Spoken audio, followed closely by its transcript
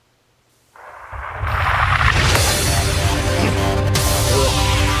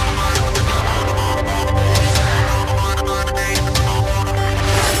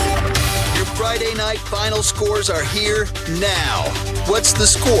final scores are here now. What's the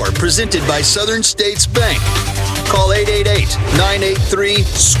Score? Presented by Southern States Bank. Call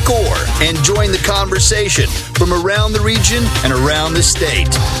 888-983-SCORE and join the conversation from around the region and around the state.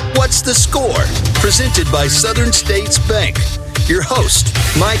 What's the Score? Presented by Southern States Bank. Your host,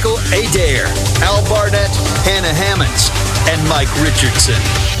 Michael Adair, Al Barnett, Hannah Hammonds, and Mike Richardson.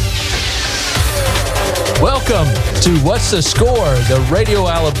 Welcome to What's the Score, the Radio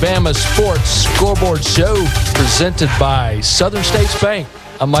Alabama Sports Scoreboard Show presented by Southern States Bank.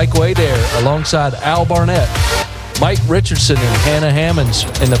 I'm Michael Adair alongside Al Barnett, Mike Richardson, and Hannah Hammonds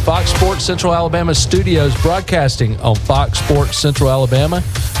in the Fox Sports Central Alabama studios, broadcasting on Fox Sports Central Alabama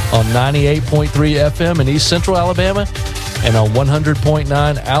on 98.3 FM in East Central Alabama and on 100.9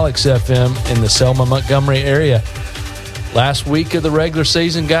 Alex FM in the Selma, Montgomery area. Last week of the regular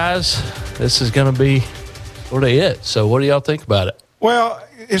season, guys. This is going to be sort of it. So what do y'all think about it? Well,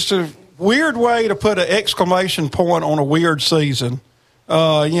 it's a weird way to put an exclamation point on a weird season.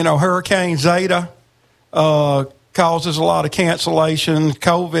 Hurricane Zeta causes a lot of cancellation.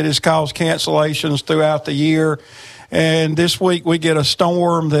 COVID has caused cancellations throughout the year. And this week we get a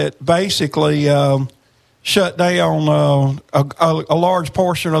storm that basically shut down a large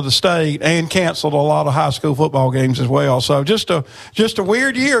portion of the state and canceled a lot of high school football games as well. So just a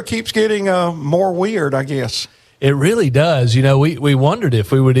weird year. Keeps getting more weird, I guess. It really does. You know, we wondered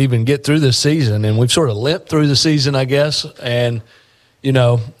if we would even get through this season, and we've sort of limped through the season, I guess. And,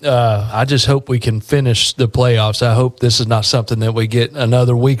 I just hope we can finish the playoffs. I hope this is not something that we get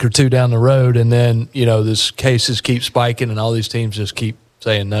another week or two down the road, and then, this cases keep spiking and all these teams just keep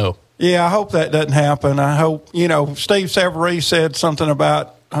saying no. Yeah, I hope that doesn't happen. I hope, Steve Savarese said something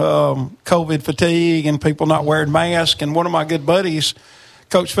about COVID fatigue and people not wearing masks. And one of my good buddies,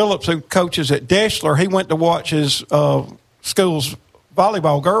 Coach Phillips, who coaches at Deschler, he went to watch his school's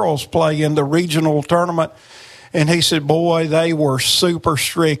volleyball girls play in the regional tournament. And he said, boy, they were super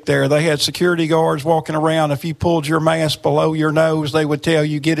strict there. They had security guards walking around. If you pulled your mask below your nose, they would tell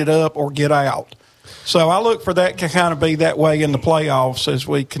you get it up or get out. So I look for that to kind of be that way in the playoffs as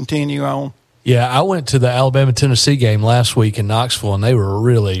we continue on. Yeah, I went to the Alabama-Tennessee game last week in Knoxville, and they were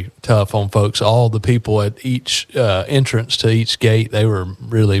really tough on folks. All the people at each entrance to each gate, they were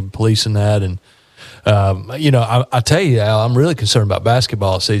really policing that. And, I tell you, Al, I'm really concerned about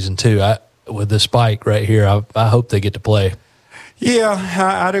basketball season too. With the spike right here, I hope they get to play.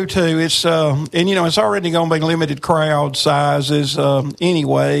 Yeah, I do too. It's it's already going to be limited crowd sizes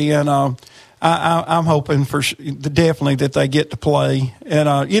anyway, and I'm hoping for definitely that they get to play.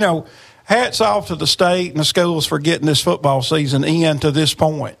 And, hats off to the state and the schools for getting this football season in to this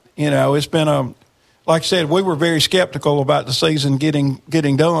point. It's been like I said, we were very skeptical about the season getting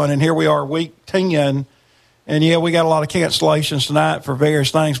done, and here we are week 10. And, yeah, we got a lot of cancellations tonight for various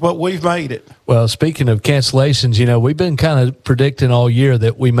things, but we've made it. Well, speaking of cancellations, we've been kind of predicting all year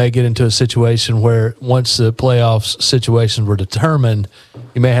that we may get into a situation where once the playoffs situations were determined,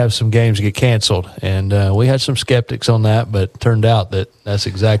 you may have some games get canceled. And we had some skeptics on that, but it turned out that that's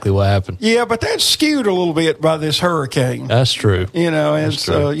exactly what happened. Yeah, but that's skewed a little bit by this hurricane. That's true.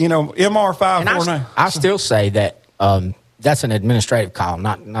 MR 549. I still say that that's an administrative call,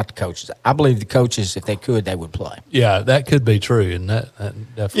 not the coaches. I believe the coaches, if they could, they would play. Yeah, that could be true, and that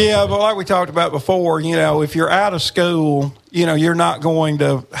definitely. Yeah, but like we talked about before, if you're out of school, you're not going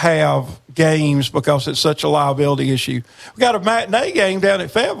to have games because it's such a liability issue. We got a matinee game down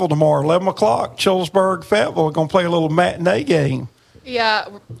at Fayetteville tomorrow, 11 o'clock. Childersburg, Fayetteville are going to play a little matinee game. Yeah,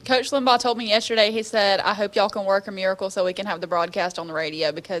 Coach Limbaugh told me yesterday, he said, I hope y'all can work a miracle so we can have the broadcast on the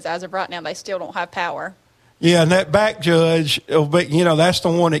radio because as of right now, they still don't have power. Yeah, and that back judge, that's the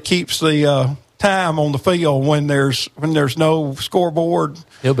one that keeps the time on the field when there's no scoreboard.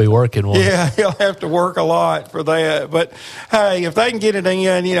 He'll be working one. Yeah, he'll have to work a lot for that. But, hey, if they can get it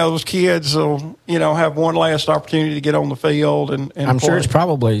in, those kids will, have one last opportunity to get on the field. And I'm play. sure it's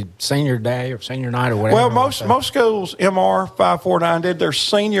probably senior day or senior night or whatever. Well, most schools, MR 549, did their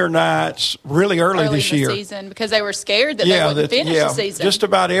senior nights really early this year. In the season because they were scared that they wouldn't finish the season. Just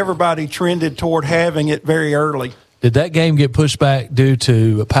about everybody trended toward having it very early. Did that game get pushed back due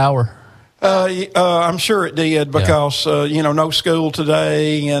to power? I'm sure it did because, no school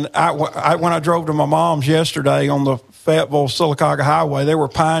today. And when I drove to my mom's yesterday on the Fayetteville-Sylacauga Highway, there were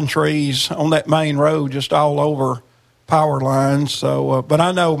pine trees on that main road just all over power lines. So, but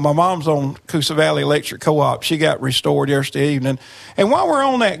I know my mom's on Coosa Valley Electric Co-op. She got restored yesterday evening. And while we're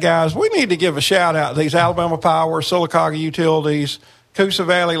on that, guys, we need to give a shout out to these Alabama Power, Sylacauga Utilities, Coosa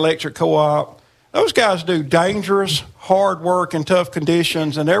Valley Electric Co-op. Those guys do dangerous, hard work in tough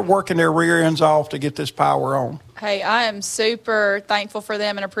conditions, and they're working their rear ends off to get this power on. Hey, I am super thankful for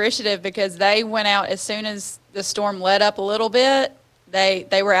them and appreciative because they went out as soon as the storm let up a little bit.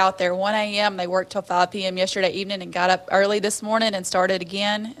 They were out there 1 a.m. They worked till 5 p.m. yesterday evening and got up early this morning and started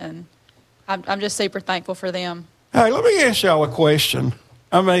again. And I'm just super thankful for them. Hey, let me ask y'all a question.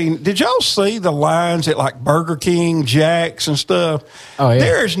 I mean, did y'all see the lines at like Burger King, Jack's, and stuff? Oh, yeah.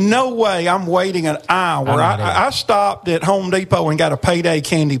 There is no way I'm waiting an hour. I stopped at Home Depot and got a payday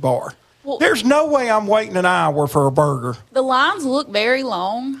candy bar. Well, There's no way I'm waiting an hour for a burger. the lines look very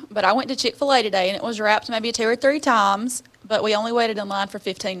long, but I went to Chick-fil-A today and it was wrapped maybe 2 or 3 times, but we only waited in line for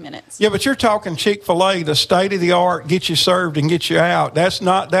 15 minutes. Yeah, but you're talking Chick-fil-A, the state of the art, get you served and get you out. That's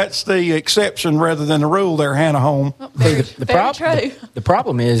the exception rather than the rule there, Hannah Home. Well, very, The very true. The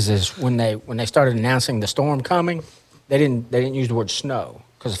problem is when they started announcing the storm coming, they didn't use the word snow,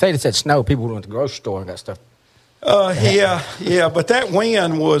 because if they'd have said snow, people would went to the grocery store and got stuff. Yeah, but that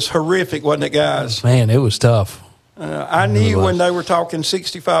wind was horrific, wasn't it, guys? Man, it was tough. I knew when they were talking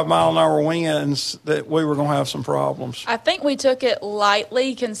 65-mile-an-hour winds that we were going to have some problems. I think we took it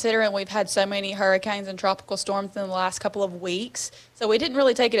lightly considering we've had so many hurricanes and tropical storms in the last couple of weeks. So we didn't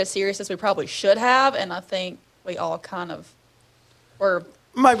really take it as serious as we probably should have, and I think we all kind of were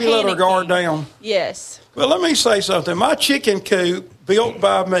Maybe let our guard panicking. down. Yes. Well, let me say something. My chicken coop, built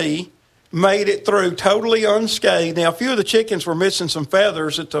by me, made it through totally unscathed. Now, a few of the chickens were missing some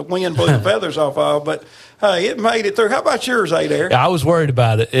feathers that the wind blew the feathers off of, but hey, it made it through. How about yours, Adair? I was worried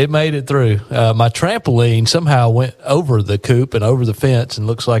about it. It made it through. My trampoline somehow went over the coop and over the fence and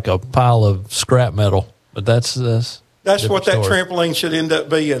looks like a pile of scrap metal. But that's what that story. trampoline should end up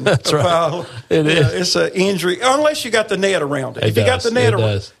being. That's right. Pile. It is. It's an injury, unless you got the net around it. It If you got does. the net It around,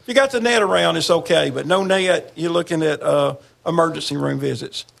 does. if you got the net around, it's okay. But no net, you're looking at emergency room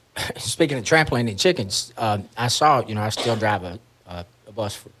visits. Speaking of trampoline and chickens, I saw, I still drive a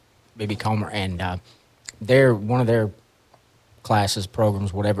bus for BB Comer, and one of their classes,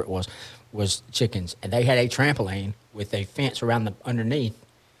 programs, whatever it was chickens, and they had a trampoline with a fence around the underneath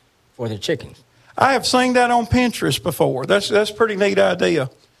for their chickens. I have seen that on Pinterest before. That's a pretty neat idea.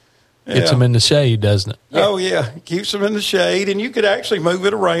 Gets them in the shade, doesn't it? Yeah. Oh, yeah. Keeps them in the shade, and you could actually move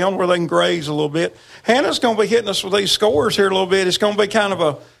it around where they can graze a little bit. Hannah's going to be hitting us with these scores here a little bit. It's going to be kind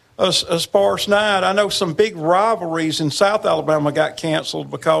of a sparse night. I know some big rivalries in South Alabama got canceled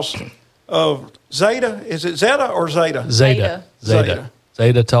because of Zeta. Is it Zeta or Zeta? Zeta.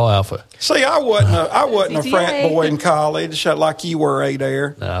 Zeta Tau Alpha. See, I wasn't a frat CTA. boy in college like you were,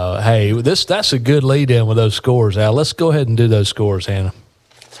 Adair. Hey, that's a good lead in with those scores, Al. Let's go ahead and do those scores, Hannah.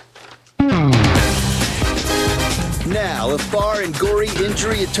 Now, a Farr and Gorey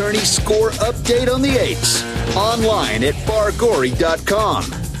injury attorney score update on the 8s. Online at fargory.com.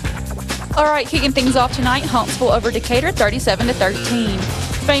 All right, kicking things off tonight, Huntsville over Decatur, 37-13.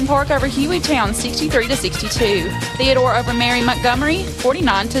 Spain Park over Hueytown, 63-62. Theodore over Mary Montgomery,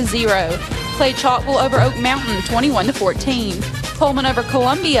 49-0. Clay Chalkville over Oak Mountain, 21-14. Pullman over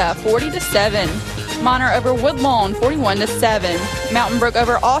Columbia, 40-7. Monter over Woodlawn, 41-7. Mountain Brook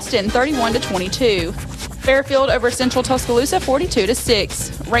over Austin, 31-22. Fairfield over Central Tuscaloosa,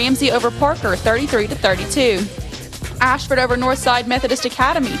 42-6. Ramsey over Parker, 33-32. Ashford over Northside Methodist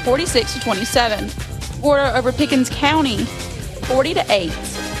Academy, 46-27. Gorda over Pickens County, 40-8.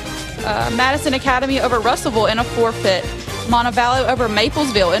 Madison Academy over Russellville in a forfeit. Montevallo over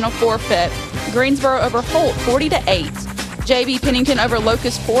Maplesville in a forfeit. Greensboro over Holt, 40-8. JB Pennington over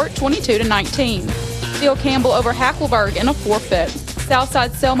Locust Fort, 22-19. Phil Campbell over Hackleburg in a forfeit.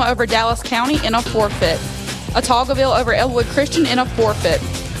 Southside Selma over Dallas County in a forfeit. Otaugaville over Elwood Christian in a forfeit.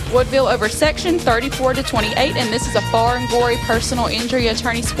 Woodville over Section, 34-28, and this is a Farr and Gorey personal injury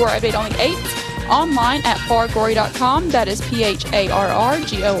attorney score update on the 8th. Online at fargory.com. That is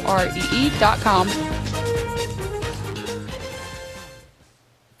PHARGOREE.com.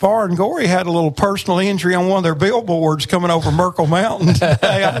 Farr and Gorey had a little personal injury on one of their billboards coming over Merkle Mountain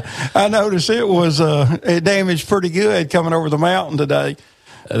today. I noticed it damaged pretty good coming over the mountain today.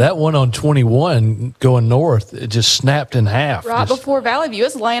 That one on 21 going north, it just snapped in half. Right before Valley View,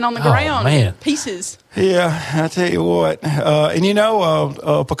 it's laying on the Oh, ground. man. Pieces. Yeah, I tell you what. And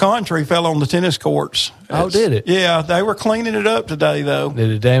a pecan tree fell on the tennis courts. Oh, did it? Yeah, they were cleaning it up today, though. Did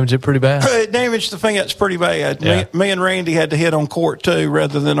it damage it pretty bad? It damaged the fence pretty bad. Yeah. Me and Randy had to hit on court 2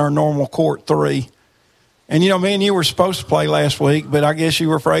 rather than our normal court 3. And, me and you were supposed to play last week, but I guess you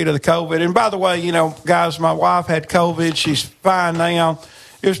were afraid of the COVID. And by the way, guys, my wife had COVID. She's fine now.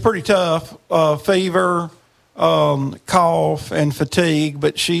 It was pretty tough, fever, cough, and fatigue,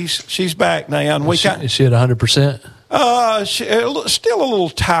 but she's back now. And Is she at 100%? Still a little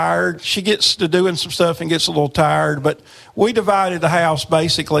tired. She gets to doing some stuff and gets a little tired, but we divided the house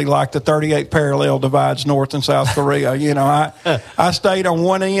basically like the 38th parallel divides North and South Korea. I stayed on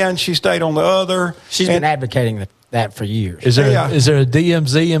one end, she stayed on the other. She's been advocating that for years. Is there a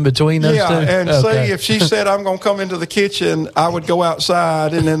DMZ in between those two? Yeah, and see, if she said, I'm going to come into the kitchen, I would go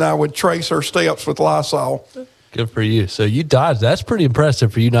outside, and then I would trace her steps with Lysol. Good for you. So you dodged. That's pretty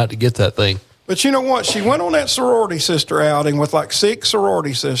impressive for you not to get that thing. But you know what? She went on that sorority sister outing with like 6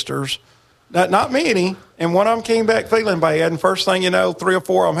 sorority sisters, not many, and one of them came back feeling bad, and first thing you know, 3 or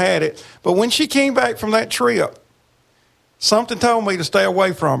 4 of them had it. But when she came back from that trip, something told me to stay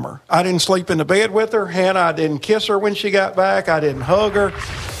away from her. I didn't sleep in the bed with her. Hannah, I didn't kiss her when she got back. I didn't hug her.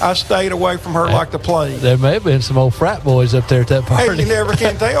 I stayed away from her like the plague. There may have been some old frat boys up there at that party. Hey, you never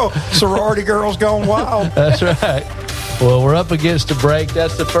can tell. Sorority girls gone wild. That's right. Well, we're up against a break.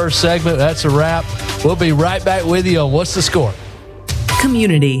 That's the first segment. That's a wrap. We'll be right back with you on What's the Score?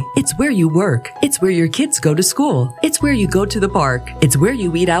 Community. It's where you work. It's where your kids go to school. It's where you go to the park. It's where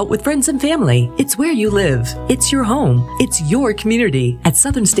you eat out with friends and family. It's where you live. It's your home. It's your community. At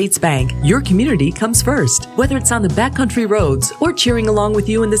Southern States Bank, your community comes first. Whether it's on the backcountry roads or cheering along with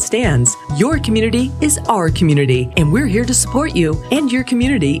you in the stands, your community is our community, and we're here to support you and your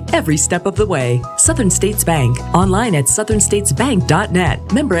community every step of the way. Southern States Bank. Online at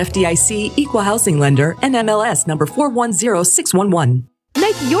southernstatesbank.net. Member FDIC, Equal Housing Lender, NMLS number 410611.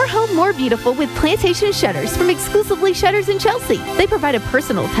 Make your home more beautiful with Plantation Shutters from Exclusively Shutters in Chelsea. They provide a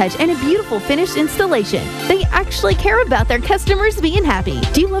personal touch and a beautiful finished installation. They actually care about their customers being happy.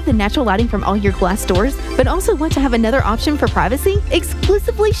 Do you love the natural lighting from all your glass doors, but also want to have another option for privacy?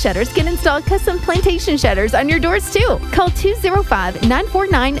 Exclusively Shutters can install custom Plantation Shutters on your doors too. Call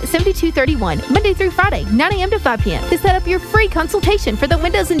 205-949-7231, Monday through Friday, 9 a.m. to 5 p.m. to set up your free consultation for the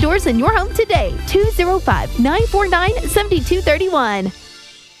windows and doors in your home today. 205-949-7231.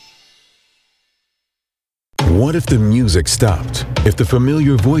 What if the music stopped? If the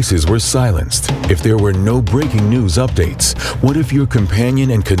familiar voices were silenced? If there were no breaking news updates? What if your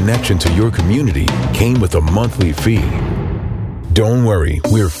companion and connection to your community came with a monthly fee? Don't worry,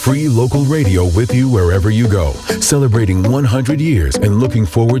 we're free local radio with you wherever you go, celebrating 100 years and looking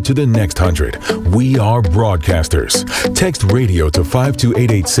forward to the next 100. We are broadcasters. Text radio to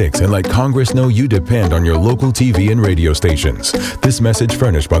 52886 and let Congress know you depend on your local TV and radio stations. This message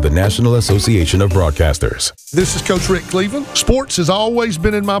furnished by the National Association of Broadcasters. This is Coach Rick Cleveland. Sports has always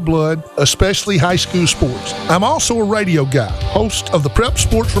been in my blood, especially high school sports. I'm also a radio guy, host of the Prep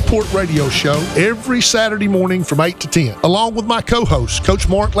Sports Report radio show every Saturday morning from 8 to 10, along with my co-hosts, Coach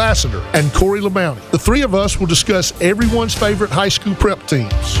Mark Lassiter and Corey LeBounty. The three of us will discuss everyone's favorite high school prep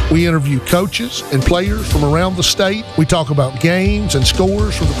teams. We interview coaches and players from around the state. We talk about games and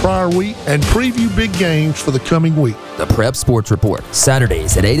scores from the prior week and preview big games for the coming week. The Prep Sports Report,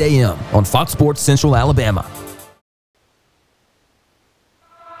 Saturdays at 8 a.m. on Fox Sports Central Alabama.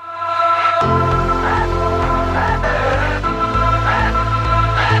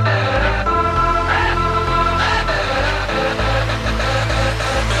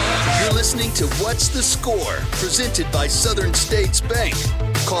 To What's the Score? Presented by Southern States Bank.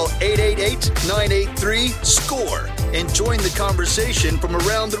 Call 888-983-SCORE and join the conversation from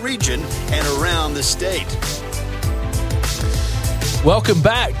around the region and around the state. Welcome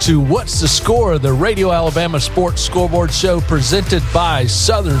back to What's the Score, the Radio Alabama Sports Scoreboard Show presented by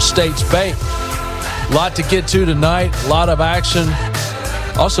Southern States Bank. A lot to get to tonight, a lot of action.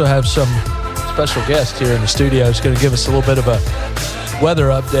 Also have some special guests here in the studio. It's going to give us a little bit of a weather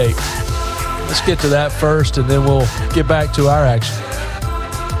update. Let's get to that first, and then we'll get back to our action.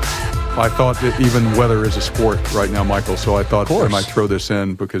 I thought that even weather is a sport right now, Michael, so I thought I might throw this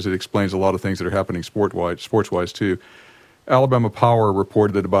in because it explains a lot of things that are happening sports-wise too. Alabama Power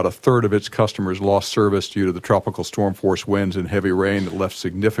reported that about a third of its customers lost service due to the tropical storm force winds and heavy rain that left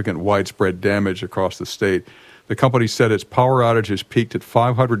significant widespread damage across the state. The company said its power outages peaked at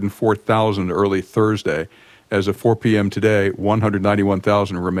 504,000 early Thursday. As of 4 p.m. today,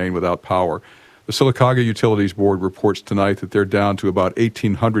 191,000 remain without power. The Sylacauga Utilities Board reports tonight that they're down to about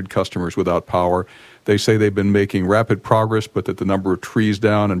 1,800 customers without power. They say they've been making rapid progress, but that the number of trees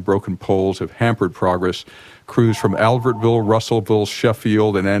down and broken poles have hampered progress. Crews from Albertville, Russellville,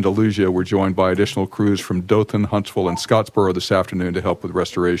 Sheffield, and Andalusia were joined by additional crews from Dothan, Huntsville, and Scottsboro this afternoon to help with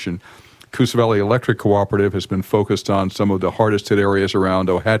restoration. Coosa Valley Electric Cooperative has been focused on some of the hardest hit areas around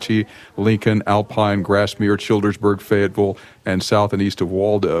Ohatchee, Lincoln, Alpine, Grassmere, Childersburg, Fayetteville, and south and east of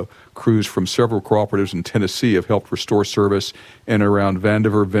Waldo. Crews from several cooperatives in Tennessee have helped restore service in and around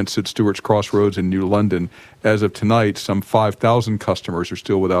Vandiver, Vincent, Stewart's Crossroads, and New London. As of tonight, some 5,000 customers are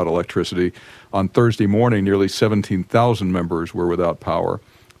still without electricity. On Thursday morning, nearly 17,000 members were without power.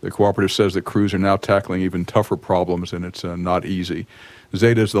 The cooperative says that crews are now tackling even tougher problems, and it's not easy.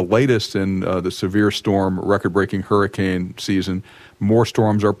 Zeta is the latest in the severe storm, record-breaking hurricane season. More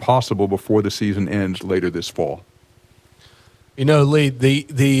storms are possible before the season ends later this fall. You know, Lee,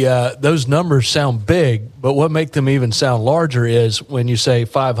 those numbers sound big, but what make them even sound larger is when you say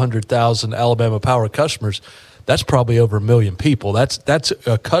 500,000 Alabama Power customers. That's probably over 1 million people. That's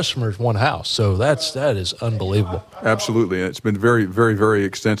a customer's one house. So that is unbelievable. Absolutely. It's been very, very, very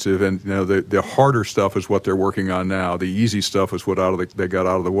extensive. And, the harder stuff is what they're working on now. The easy stuff is what they got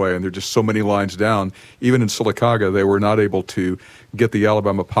out of the way. And there are just so many lines down. Even in Sylacauga, they were not able to get the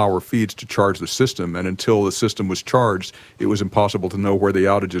Alabama Power feeds to charge the system. And until the system was charged, it was impossible to know where the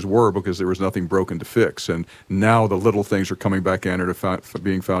outages were because there was nothing broken to fix. And now the little things are coming back in and are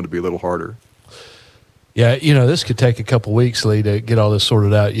being found to be a little harder. Yeah, this could take a couple weeks, Lee, to get all this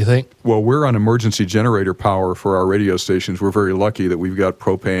sorted out, you think? Well, we're on emergency generator power for our radio stations. We're very lucky that we've got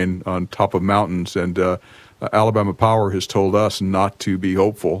propane on top of mountains, and Alabama Power has told us not to be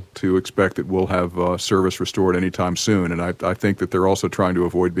hopeful, to expect that we'll have service restored anytime soon. And I think that they're also trying to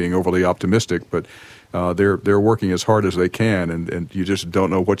avoid being overly optimistic, but they're working as hard as they can, and you just don't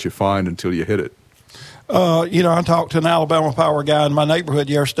know what you find until you hit it. I talked to an Alabama Power guy in my neighborhood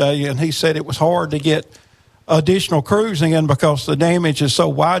yesterday, and he said it was hard to get additional crews in because the damage is so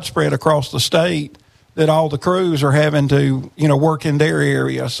widespread across the state that all the crews are having to, work in their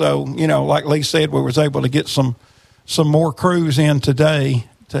area. So, like Lee said, we was able to get some more crews in today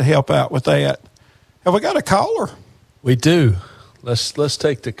to help out with that. Have we got a caller? We do. Let's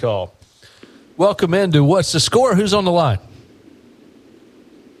take the call. Welcome into What's the Score? Who's on the line?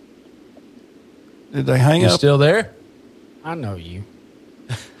 Did they hang up? You still there? I know you.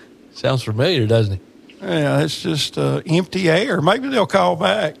 Sounds familiar, doesn't he? Yeah, it's just empty air. Maybe they'll call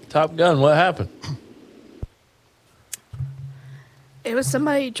back. Top Gun, what happened? It was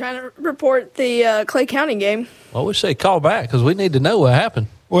somebody trying to report the Clay County game. Well, we say call back because we need to know what happened.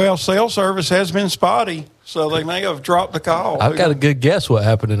 Well, cell service has been spotty, so they may have dropped the call. I've got a good guess what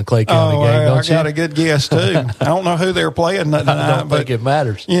happened in the Clay County game, don't you? I got a good guess, too. I don't know who they're playing that night. I don't think it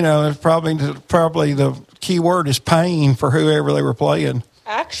matters. It's probably the key word is pain for whoever they were playing.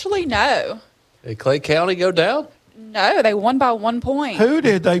 Actually, no. Did Clay County go down? No, they won by 1 point. Who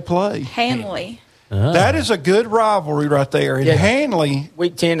did they play? Hanley. That is a good rivalry right there. And Hanley.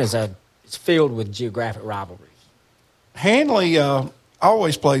 Week 10 is filled with geographic rivalries. Hanley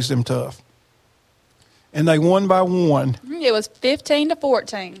always plays them tough. And they won by 1. It was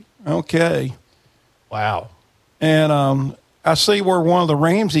 15-14. Okay. Wow. And I see where one of the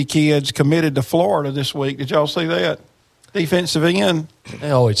Ramsey kids committed to Florida this week. Did y'all see that? Defensive end.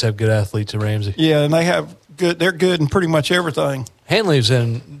 They always have good athletes at Ramsey. Yeah, and they're good in pretty much everything. Hanley's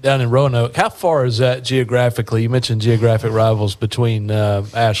down in Roanoke. How far is that geographically? You mentioned geographic rivals between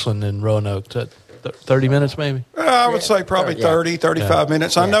Ashland and Roanoke. 30 minutes maybe? I would say probably 30, 35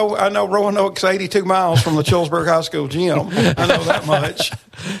 minutes. Yeah. I know Roanoke's 82 miles from the Childersburg High School gym. I know that much.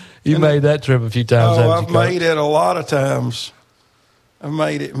 You made that trip a few times. I've made it a lot of times. I've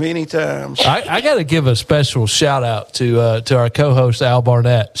made it many times. I got to give a special shout out to our co-host Al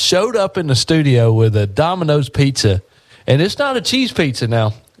Barnett. Showed up in the studio with a Domino's pizza, and it's not a cheese pizza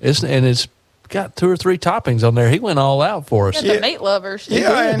now. It's got 2 or 3 toppings on there. He went all out for us. The meat lovers.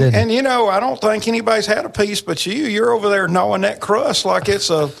 Yeah, and I don't think anybody's had a piece but you're over there gnawing that crust like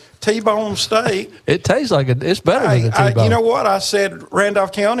it's a T-bone steak. It tastes like it's better than a T-bone. You know what? I said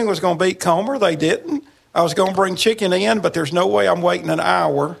Randolph County was going to beat Comer. They didn't. I was going to bring chicken in, but there's no way I'm waiting an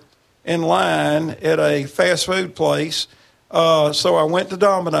hour in line at a fast food place. So I went to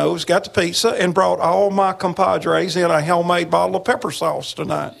Domino's, got the pizza, and brought all my compadres in a homemade bottle of pepper sauce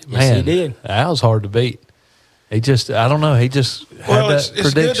tonight. Man, yes, he did. That was hard to beat. I don't know. He just had that prediction.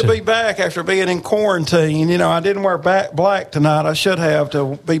 It's good to be back after being in quarantine. I didn't wear black tonight. I should have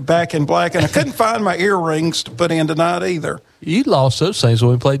to be back in black, and I couldn't find my earrings to put in tonight either. You lost those things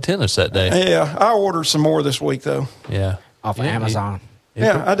when we played tennis that day. Yeah, I ordered some more this week, though. Yeah. Off of Amazon.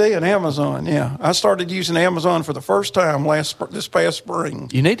 Yeah, I did. Amazon, yeah. I started using Amazon for the first time this past spring.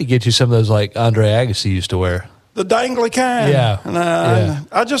 You need to get you some of those like Andre Agassi used to wear. The dangly kind. Yeah. And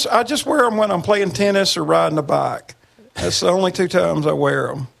I just wear them when I'm playing tennis or riding a bike. That's the only 2 times I wear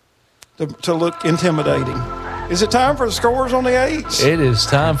them to look intimidating. Is it time for the scores on the 8s? It is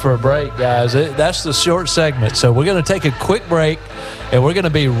time for a break, guys. That's the short segment. So we're going to take a quick break, and we're going to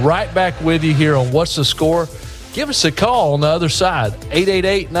be right back with you here on What's the Score. Give us a call on the other side.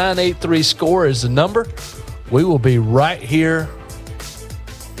 888-983-SCORE is the number. We will be right here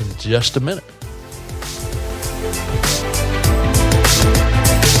in just a minute.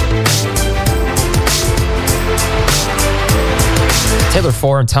 Taylor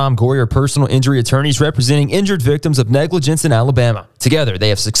Farr and Tom Gorey are personal injury attorneys representing injured victims of negligence in Alabama. Together, they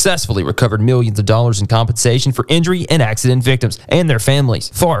have successfully recovered millions of dollars in compensation for injury and accident victims and their families.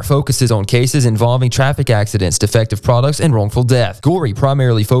 Farr focuses on cases involving traffic accidents, defective products, and wrongful death. Gorey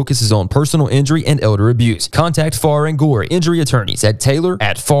primarily focuses on personal injury and elder abuse. Contact Farr and Gorey injury attorneys at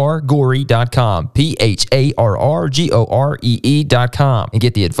taylor@fargorey.com, PHARRGOREE.com, and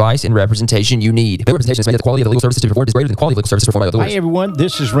get the advice and representation you need. The representation is made that the quality of the legal services to be performed is greater than the quality of legal services performed by others. Hi, everyone.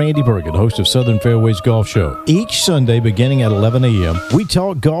 This is Randy Bergen, host of Southern Fairways Golf Show. Each Sunday beginning at 11 a.m., we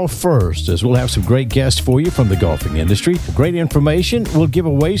talk golf first, as we'll have some great guests for you from the golfing industry. Great information. We'll give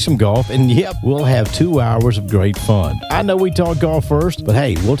away some golf, and yep, we'll have 2 hours of great fun. I know we talk golf first, but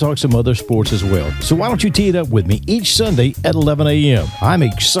hey, we'll talk some other sports as well. So why don't you tee it up with me each Sunday at 11 a.m.? I'm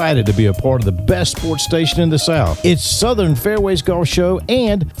excited to be a part of the best sports station in the South. It's Southern Fairways Golf Show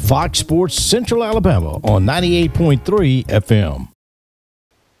and Fox Sports Central Alabama on 98.3 FM.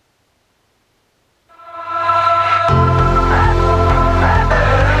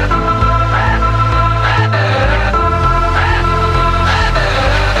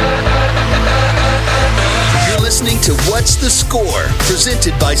 Listening to What's the Score,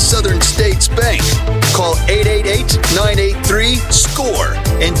 presented by Southern States Bank. Call 888-983-SCORE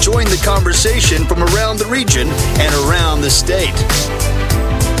and join the conversation from around the region and around the state.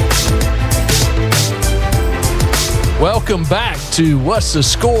 Welcome back to What's the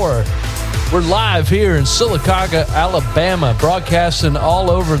Score? We're live here in Sylacauga, Alabama, broadcasting all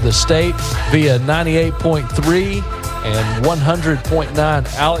over the state via 98.3 and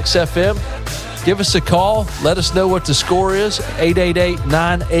 100.9 Alex FM. Give us a call. Let us know what the score is.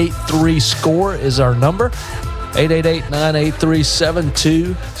 888-983-SCORE is our number.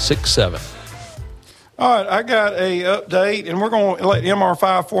 888-983-7267. All right, I got a update, and we're going to let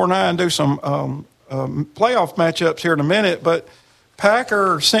MR549 do some playoff matchups here in a minute, but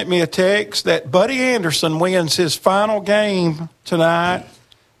Packer sent me a text that Buddy Anderson wins his final game tonight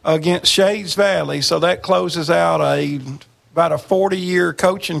against Shades Valley, so that closes out about a 40-year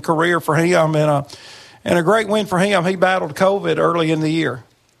coaching career for him, and a great win for him. He battled COVID early in the year.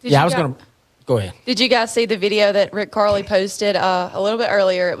 I was going to go ahead. Did you guys see the video that Rick Carley posted a little bit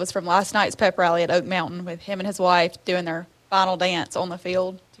earlier? It was from last night's pep rally at Oak Mountain with him and his wife doing their final dance on the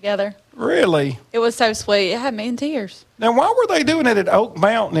field together. Really? It was so sweet. It had me in tears. Now, why were they doing it at Oak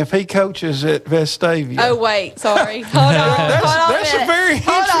Mountain if he coaches at Vestavia? Oh, wait. Sorry. Hold on. That's a very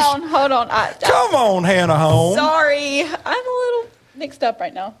Hold on. Come on, Hannah Holmes. Sorry. I'm a little mixed up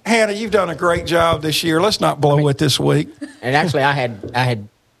right now. Hannah, you've done a great job this year. Let's not blow it this week. And actually, I had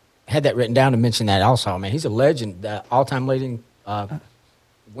that written down to mention that also. I mean, he's a legend, all-time leading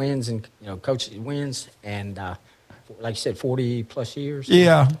wins and coach wins, and like you said, 40-plus years.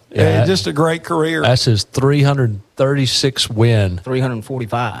 Yeah, just a great career. That's his 336 win.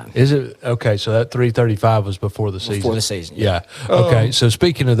 345. Is it? Okay, so that 335 was before the season. Before the season, yeah. Okay, so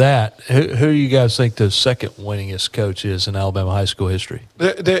speaking of that, who do you guys think the second winningest coach is in Alabama high school history?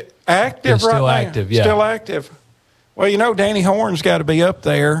 The active Still right active, now. yeah. Still active. Well, Danny Horn's got to be up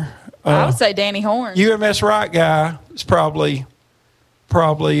there. I would say Danny Horn. UMS Wright guy is probably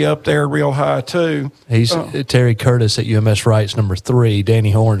up there real high too. He's Terry Curtis at UMS Wright's number 3.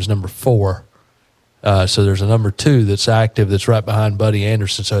 Danny Horn's number 4. So there's a number 2 that's active that's right behind Buddy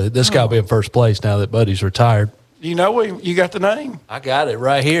Anderson. So this guy will be in first place now that Buddy's retired. You know him? You got the name? I got it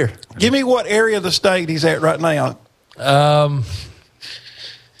right here. Give me what area of the state he's at right now.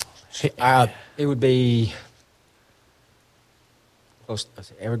 It would be close to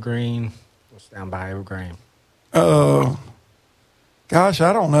Evergreen. What's down by Evergreen? Gosh,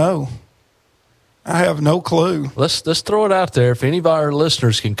 I don't know. I have no clue. Let's throw it out there. If any of our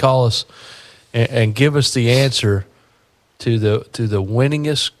listeners can call us and give us the answer to the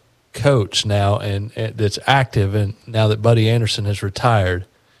winningest coach now and that's active, and now that Buddy Anderson has retired.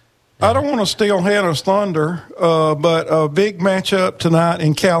 I don't want to steal Hannah's thunder, but a big matchup tonight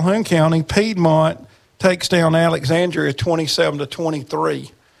in Calhoun County. Piedmont takes down Alexandria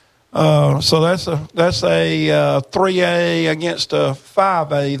 27-23. So that's a 3A against a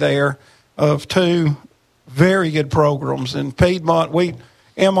 5A there of two very good programs. And Piedmont, we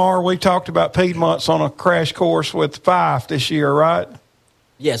talked about Piedmont's on a crash course with Fife this year, right?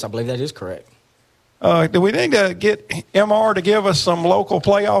 Yes, I believe that is correct. Do we need to get MR to give us some local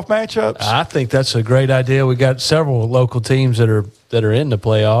playoff matchups? I think that's a great idea. We got several local teams that are in the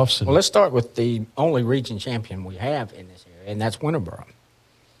playoffs. And Well, let's start with the only region champion we have in this area, and that's Winterboro.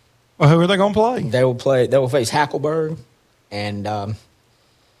 Well, who are they going to play? They will face Hackleburg, and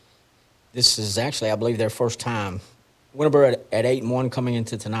this is actually, I believe, their first time. Winterboro at 8-1 coming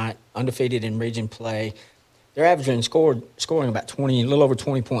into tonight, undefeated in region play. They're averaging scoring about a little over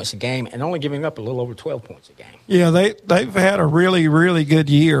 20 points a game, and only giving up a little over 12 points a game. Yeah, they've had a really, really good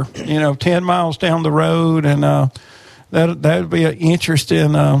year. 10 miles down the road, and that would be an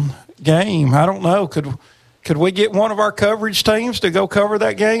interesting game. I don't know. Could we get one of our coverage teams to go cover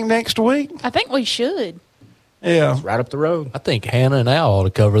that game next week? I think we should. Yeah, it's right up the road. I think Hannah and Al ought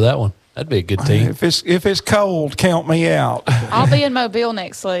to cover that one. That'd be a good team. If it's cold, count me out. I'll be in Mobile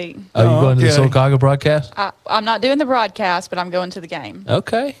next week. Are you going to the Sylacauga broadcast? I'm not doing the broadcast, but I'm going to the game.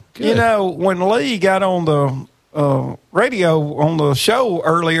 Okay, good. When Lee got on the radio on the show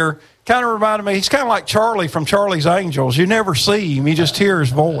earlier, kind of reminded me, he's kind of like Charlie from Charlie's Angels. You never see him, you just hear his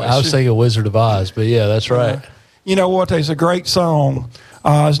voice. I was thinking Wizard of Oz, but yeah, that's right. You know what? There's a great song.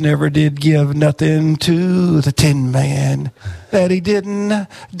 Oz never did give nothing to the Tin Man that he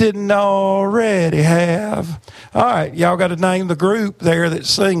didn't already have. All right, y'all got to name the group there that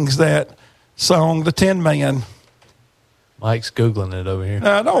sings that song, the Tin Man. Mike's Googling it over here.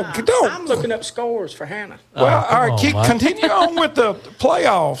 Don't. I'm looking up scores for Hannah. Well, all right, continue on with the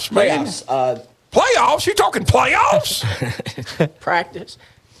playoffs, man. Playoffs? You talking playoffs? Practice.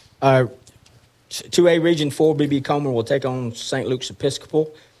 2A Region 4, BB Comer will take on St. Luke's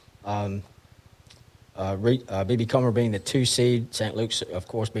Episcopal. BB Comer being the 2 seed, St. Luke's, of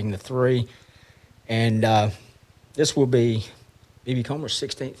course, being the 3. And this will be BB Comer's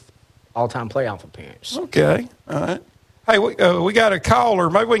 16th all-time playoff appearance. Okay, all right. Hey, we got a caller.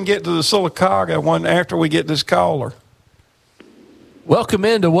 Maybe we can get to the Sylacauga one after we get this caller. Welcome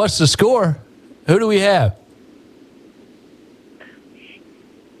into What's the Score? Who do we have?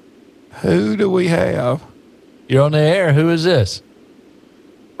 Who do we have? You're on the air. Who is this?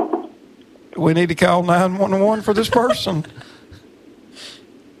 We need to call 911 for this person.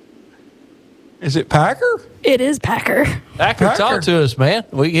 Is it Packer? It is Packer. Packer, talk to us, man.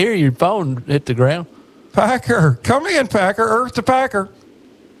 We can hear your phone hit the ground. Packer, come in, Packer. Earth to Packer.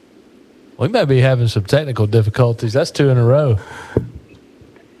 We may be having some technical difficulties. That's 2 in a row.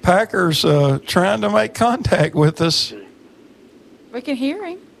 Packer's trying to make contact with us. We can hear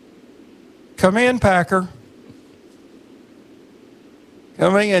him. Come in, Packer.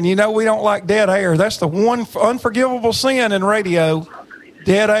 Come in. You know we don't like dead air. That's the one unforgivable sin in radio,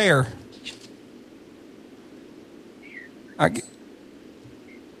 dead air. I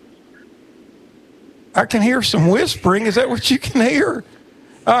can hear some whispering. Is that what you can hear?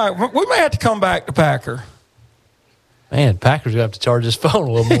 All right, we may have to come back to Packer. Man, Packer's going to have to charge his phone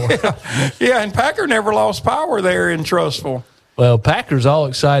a little more. Yeah, and Packer never lost power there in Trustful. Well, Packer's all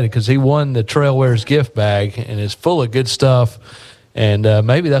excited because he won the Trailwares gift bag, and it's full of good stuff. And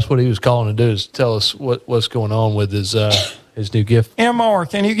maybe that's what he was calling to do, is tell us what's going on with his new gift. MR,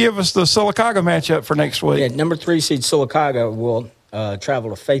 can you give us the Sylacauga matchup for next week? Yeah, number 3 seed Sylacauga will travel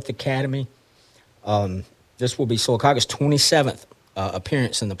to Faith Academy. This will be Sylacauga's 27th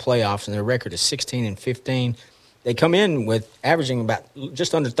appearance in the playoffs, and their record is 16-15. They come in with averaging about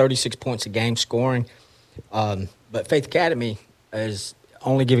just under 36 points a game scoring. But Faith Academy is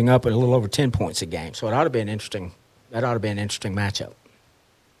only giving up a little over 10 points a game, so it ought to be an interesting matchup.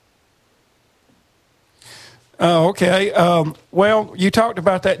 Oh, okay. Well, you talked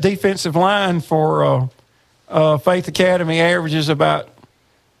about that defensive line for Faith Academy averages about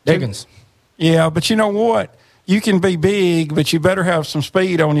Diggins. Yeah, but you know what? You can be big, but you better have some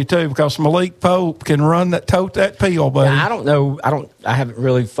speed on you too, because Malik Pope can run that peel, buddy. Yeah, I don't know. I haven't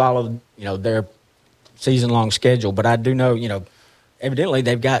really followed their season-long schedule, but I do know, evidently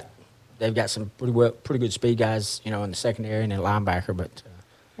they've got some pretty good speed guys, in the secondary and in linebacker. But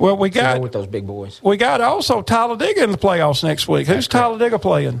well, we got with those big boys. We got also Talladega in the playoffs next week. Who's Talladega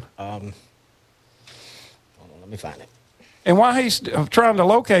playing? Hold on, let me find it. And while he's trying to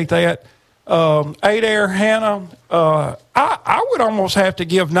locate that, Adair, Hannah, I would almost have to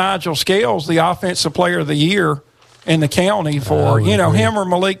give Nigel Scales the Offensive Player of the Year in the county for him or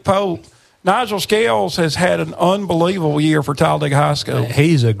Malik Pope. Nigel Scales has had an unbelievable year for Talladega High School.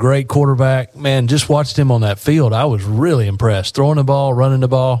 He's a great quarterback. Man, just watched him on that field. I was really impressed. Throwing the ball, running the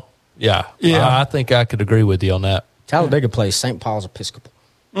ball. Yeah. I think I could agree with you on that. Talladega plays St. Paul's Episcopal.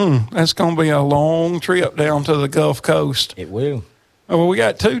 That's going to be a long trip down to the Gulf Coast. It will. Well, we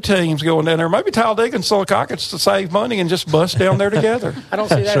got two teams going down there. Maybe Talladega and Silicockets to save money and just bust down there together. I don't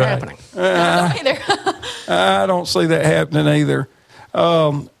see that happening. I don't see that happening either.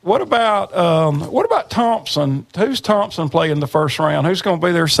 What about Thompson? Who's Thompson playing the first round? Who's going to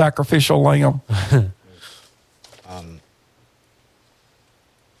be their sacrificial lamb? Find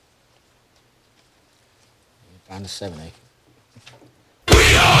a 7A.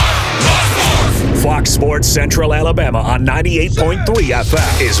 Fox Sports Central Alabama on 98.3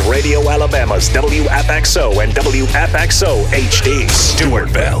 FM is Radio Alabama's WFXO and WFXO HD,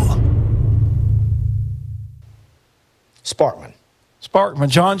 Stewartville. Sparkman,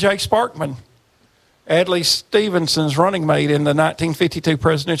 John J. Sparkman, Adlai Stevenson's running mate in the 1952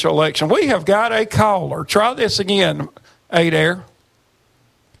 presidential election. We have got a caller. Try this again, Adair.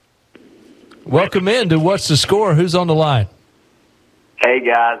 Welcome in to What's the Score? Who's on the line? Hey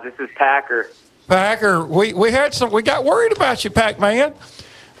guys, this is Packer. Packer, we got worried about you, Pac-Man.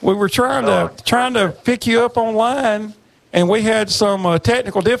 We were trying to pick you up online, and we had some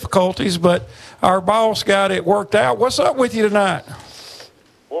technical difficulties, but our boss got it worked out. What's up with you tonight?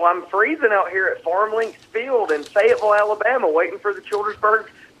 Well, I'm freezing out here at Farm Links Field in Fayetteville, Alabama, waiting for the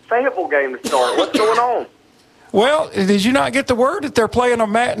Childersburg-Fayetteville game to start. What's going on? Well, did you not get the word that they're playing a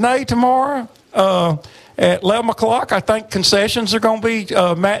matinee tomorrow at 11 o'clock? I think concessions are going to be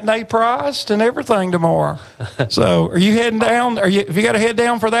matinee priced and everything tomorrow. So are you heading down? Have you got to head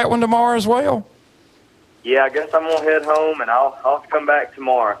down for that one tomorrow as well? Yeah, I guess I'm going to head home, and I'll have to come back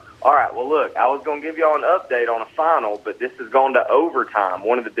tomorrow. All right, well, look, I was going to give y'all an update on a final, but this has gone to overtime.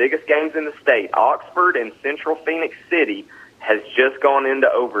 One of the biggest games in the state, Oxford and Central Phoenix City, has just gone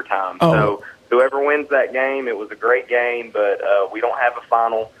into overtime. Oh. So whoever wins that game, it was a great game, but we don't have a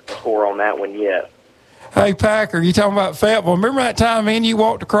final score on that one yet. Hey, Packer, you talking about Fayetteville. Remember that time, man, you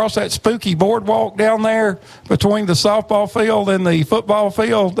walked across that spooky boardwalk down there between the softball field and the football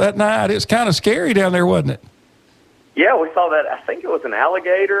field that night? It's kind of scary down there, wasn't it? Yeah, we saw that. I think it was an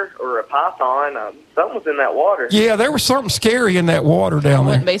alligator or a python. Something was in that water. Yeah, there was something scary in that water down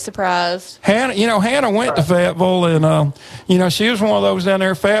there. Wouldn't be surprised. Hannah went to Fayetteville, and, she was one of those down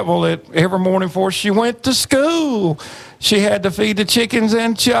there in Fayetteville that every morning before she went to school, she had to feed the chickens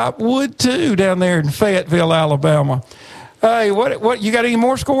and chop wood, too, down there in Fayetteville, Alabama. Hey, what you got any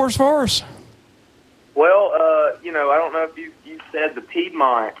more scores for us? Well, I don't know if you said the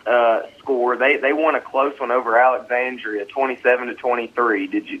Piedmont score. They won a close one over Alexandria,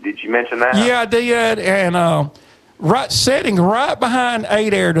 27-23. Did you mention that? Yeah, I did. And sitting right behind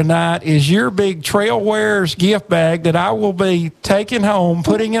Adair tonight is your big Trailwares gift bag that I will be taking home,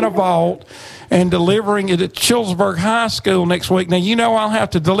 putting in a vault, and delivering it at Childersburg High School next week. Now, I'll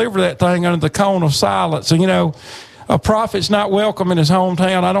have to deliver that thing under the cone of silence. So, a prophet's not welcome in his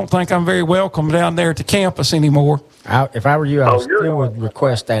hometown. I don't think I'm very welcome down there at the campus anymore. If I were you, I still would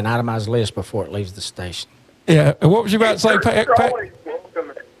request an itemized list before it leaves the station. Yeah. What was you about to say, Pat?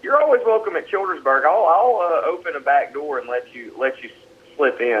 You're always welcome at Childersburg. I'll open a back door and let you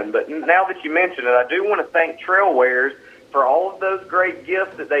slip in. But now that you mention it, I do want to thank Trailwares for all of those great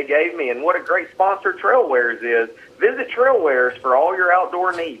gifts that they gave me, and what a great sponsor Trailwares is. Visit Trailwares for all your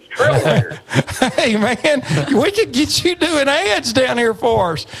outdoor needs. Trailwares. Hey, man, we could get you doing ads down here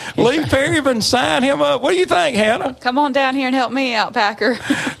for us. Lee Perryman, sign him up. What do you think, Hannah? Come on down here and help me out, Packer.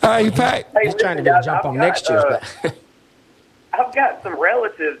 Hey, Pat. He's trying to get a jump on next year's back. I've got some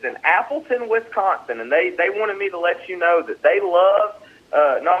relatives in Appleton, Wisconsin, and they wanted me to let you know that they love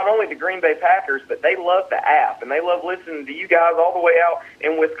not only the Green Bay Packers, but they love the app, and they love listening to you guys all the way out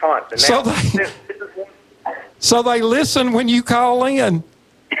in Wisconsin. Now, So they listen when you call in?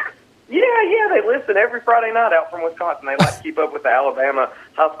 Yeah, they listen every Friday night out from Wisconsin. They like to keep up with the Alabama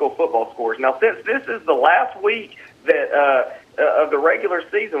high school football scores. Now, since this is the last week that of the regular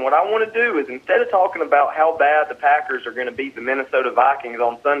season, what I want to do is, instead of talking about how bad the Packers are going to beat the Minnesota Vikings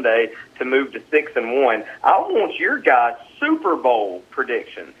on Sunday to move to 6-1, I want your guys' Super Bowl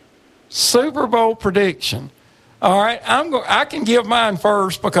predictions. Super Bowl prediction. All right, I can give mine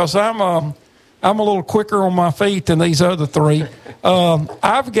first because I'm a little quicker on my feet than these other three.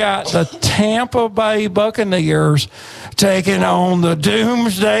 I've got the Tampa Bay Buccaneers taking on the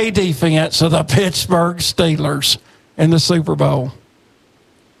doomsday defense of the Pittsburgh Steelers in the Super Bowl.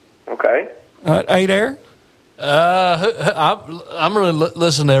 Okay. Adair? I'm going to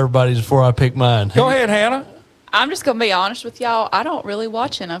listen to everybody before I pick mine. Go ahead, Hannah. I'm just going to be honest with y'all. I don't really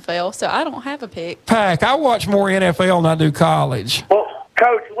watch NFL, so I don't have a pick. Pack, I watch more NFL than I do college. Well,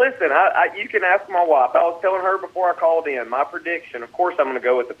 Coach, listen, you can ask my wife. I was telling her before I called in, my prediction, of course I'm going to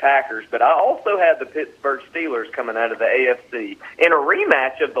go with the Packers, but I also had the Pittsburgh Steelers coming out of the AFC in a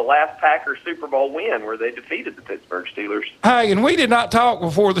rematch of the last Packers Super Bowl win where they defeated the Pittsburgh Steelers. Hey, and we did not talk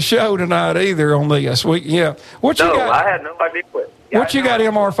before the show tonight either on this. What you got? I had no idea what you got,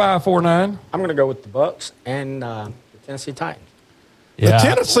 MR549? I'm going to go with the Bucs and the Tennessee Titans. The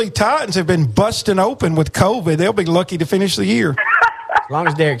Tennessee Titans have been busting open with COVID. They'll be lucky to finish the year. As long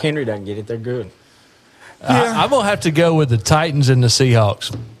as Derrick Henry doesn't get it, they're good. I'm going to have to go with the Titans and the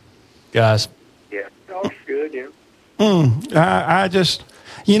Seahawks, guys. Yeah, that's good, yeah. I just,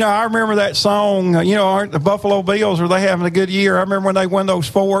 I remember that song, aren't the Buffalo Bills, are they having a good year? I remember when they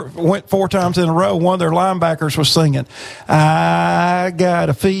went 4 times in a row, one of their linebackers was singing, I got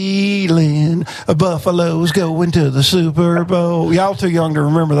a feeling Buffalo's going to the Super Bowl. Y'all too young to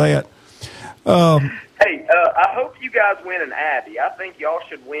remember that. Hey, I hope you guys win an Abby. I think y'all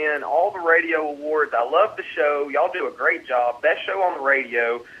should win all the radio awards. I love the show. Y'all do a great job. Best show on the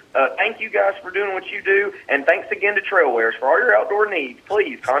radio. Thank you guys for doing what you do, and thanks again to Trailwares. For all your outdoor needs,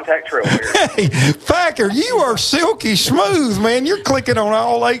 please contact Trailwares. Hey, Packer, you are silky smooth, man. You're clicking on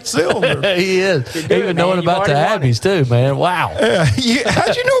all 8 cylinders. He is. Even knowing about the Abbeys, too, man. Wow.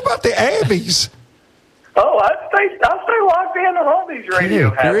 How'd you know about the Abbeys? Oh, I stay locked in on all these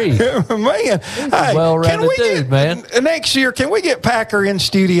radio habits. Man, hey, well-rounded dude, man. Next year, can we get Packer in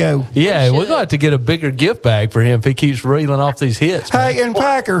studio? Yeah, we're going to have to get a bigger gift bag for him if he keeps reeling off these hits. Man. Hey, and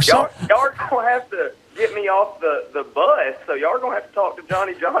Packer, y'all are going to have to get me off the bus, so y'all are going to have to talk to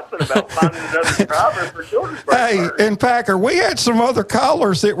Johnny Johnson about finding another driver for Children's. Hey, and Packer, we had some other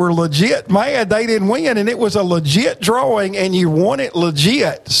callers that were legit mad they didn't win, and it was a legit drawing, and you won it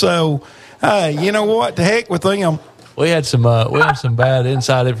legit. So, hey, you know what? The heck with them. We had some bad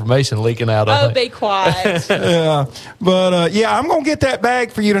inside information leaking out. Oh, be quiet. Yeah, but I'm gonna get that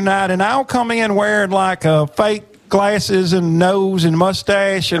bag for you tonight, and I'll come in wearing like fake glasses and nose and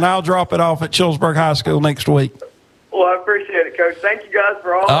mustache, and I'll drop it off at Chillsburg High School next week. Well, I appreciate it, Coach. Thank you guys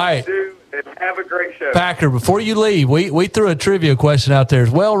for all you do, and have a great show. Packer, before you leave, we threw a trivia question out there. As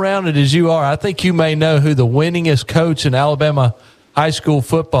well-rounded as you are, I think you may know who the winningest coach in Alabama high school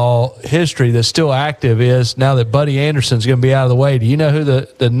football history that's still active is now that Buddy Anderson's going to be out of the way. Do you know who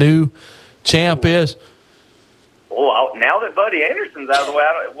the new champ is? Well, now that Buddy Anderson's out of the way,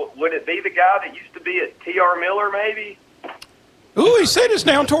 would it be the guy that used to be at T.R. Miller, maybe? Ooh, he said it's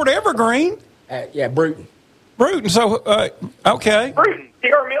down toward Evergreen. Yeah, Bruton. Bruton, so, okay. Bruton.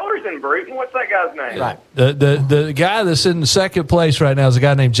 T.R. Miller's in Bruton. What's that guy's name? Right. The guy that's in second place right now is a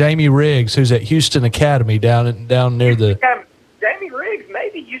guy named Jamie Riggs, who's at Houston Academy down near the... Jamie Riggs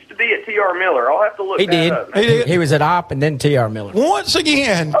maybe used to be at T.R. Miller. I'll have to look that up. He was at Opp and then T.R. Miller. Once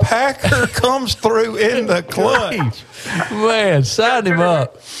again, Packer comes through in the clutch. Man, sign him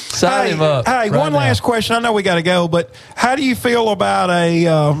up. Sign him up. Hey, one last question. I know we got to go, but how do you feel about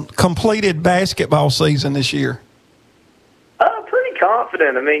a completed basketball season this year? Pretty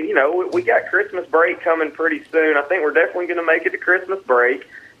confident. I mean, we got Christmas break coming pretty soon. I think we're definitely going to make it to Christmas break.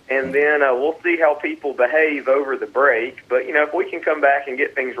 And then we'll see how people behave over the break. But, if we can come back and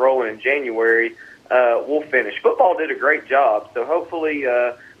get things rolling in January, we'll finish. Football did a great job, so hopefully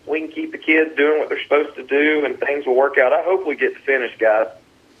we can keep the kids doing what they're supposed to do and things will work out. I hope we get to finish, guys.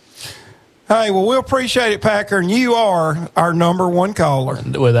 Hey, well, we appreciate it, Packer, and you are our number one caller.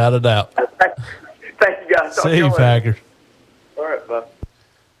 Without a doubt. Thank you, guys. See you, Packer. All right, bud.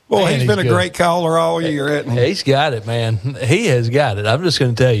 Well, he's been a great caller all year, hasn't he? He's got it, man. He has got it. I'm just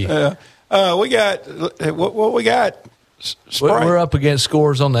going to tell you. We got what we got. We're up against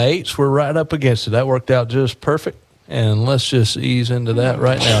scores on the 8s. We're right up against it. That worked out just perfect. And let's just ease into that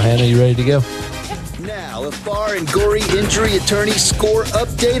right now. Hannah, you ready to go? Now, a Farr and Gorey injury attorney score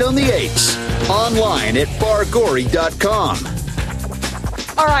update on the 8s. Online at fargory.com.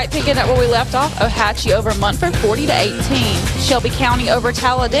 All right, picking up where we left off, Ohatchee over Munford 40-18. Shelby County over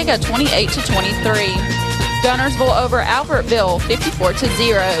Talladega 28-23. Gunnersville over Albertville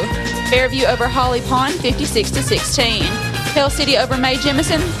 54-0. Fairview over Holly Pond 56-16. Hill City over May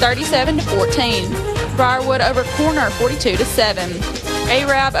Jemison 37-14. Briarwood over Corner 42-7.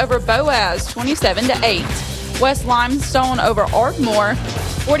 Arab over Boaz 27-8. West Limestone over Ardmore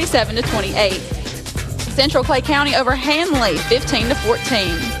 47-28. Central Clay County over Hanley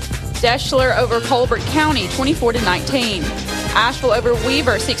 15-14. Deschler over Colbert County 24-19. Asheville over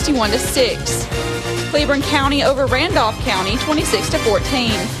Weaver 61-6. Cleburne County over Randolph County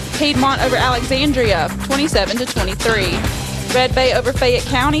 26-14. Piedmont over Alexandria 27-23. Red Bay over Fayette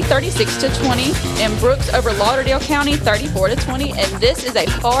County 36-20. And Brooks over Lauderdale County 34-20. And this is a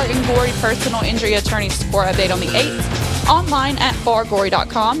Farr and Gorey personal injury attorney score update on the 8th. Online at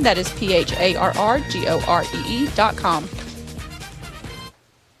fargoree.com. That is PHARRGOREE.com.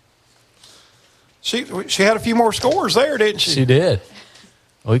 She had a few more scores there, didn't she? She did.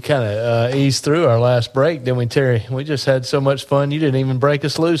 We kind of eased through our last break, didn't we, Terry? We just had so much fun. You didn't even break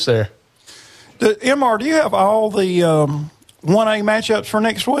us loose there. MR, do you have all the 1A matchups for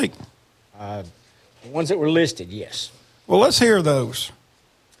next week? The ones that were listed, yes. Well, let's hear those.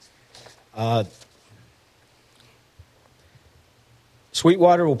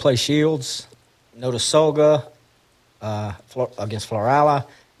 Sweetwater will play Shields. Notasulga against Florala.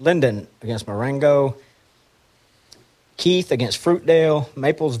 Linden against Marengo. Keith against Fruitdale.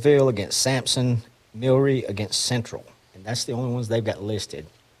 Maplesville against Sampson. Milry against Central. And that's the only ones they've got listed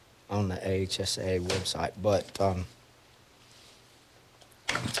on the AHSA website. But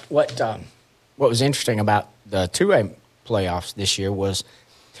what was interesting about the 2A playoffs this year was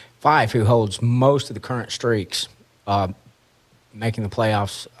Fife, who holds most of the current streaks, making the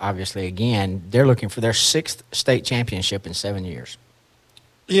playoffs, obviously, again. They're looking for their 6th state championship in 7 years.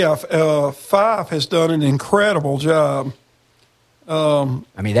 Yeah, Fife has done an incredible job. I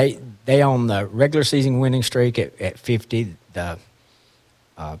mean, they own the regular season winning streak at 50, the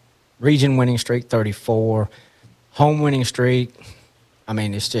region winning streak 34, home winning streak. I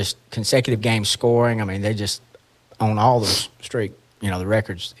mean, it's just consecutive game scoring. I mean, they just own all those streak, the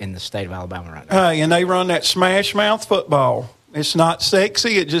records in the state of Alabama right now. Hey, and they run that smash mouth football. It's not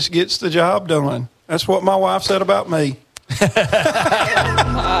sexy. It just gets the job done. That's what my wife said about me.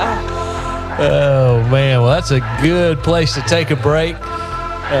 Oh, man. Well, that's a good place to take a break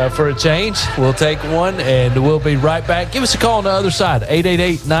for a change. We'll take one, and we'll be right back. Give us a call on the other side.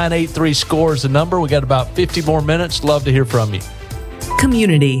 888-983-SCORE is the number. We got about 50 more minutes. Love to hear from you.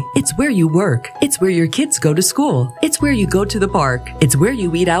 Community. It's where you work. It's where your kids go to school. It's where you go to the park. It's where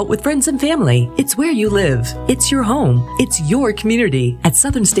you eat out with friends and family. It's where you live. It's your home. It's your community. At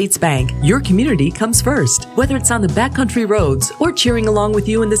Southern States Bank, your community comes first. Whether it's on the backcountry roads or cheering along with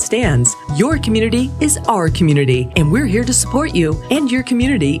you in the stands, your community is our community, and we're here to support you and your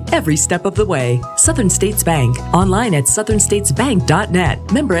community every step of the way. Southern States Bank. Online at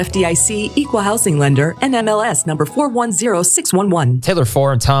southernstatesbank.net. Member FDIC, Equal Housing Lender, NMLS number 410611. Taylor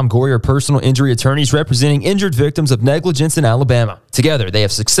Farr and Tom Gorey are personal injury attorneys representing injured victims of negligence in Alabama. Together, they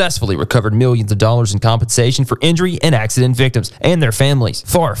have successfully recovered millions of dollars in compensation for injury and accident victims and their families.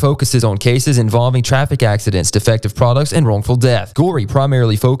 Farr focuses on cases involving traffic accidents, defective products, and wrongful death. Gorey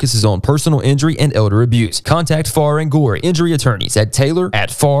primarily focuses on personal injury and elder abuse. Contact Farr and Gorey injury attorneys at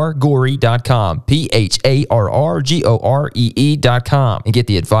taylor@fargoree.com, PHARRGOREE.com, and get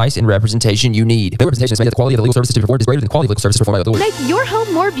the advice and representation you need. The representation is made that the quality of the legal services to be performed is greater than the quality of legal services performed by the lawyer. Make your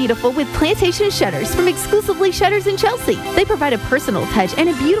home more beautiful with Plantation Shutters from Exclusively Shutters in Chelsea. They provide a personal touch and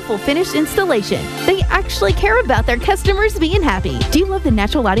a beautiful finished installation. They actually care about their customers being happy. Do you love the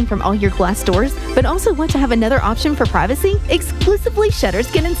natural lighting from all your glass doors, but also want to have another option for privacy? Exclusively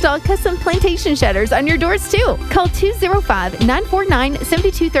Shutters can install custom Plantation Shutters on your doors too. Call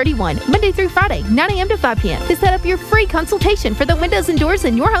 205-949-7231, Monday through Friday, 9 a.m. to 5 p.m. to set up your free consultation for the windows and doors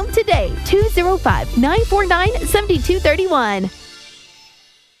in your home today. 205-949-7231.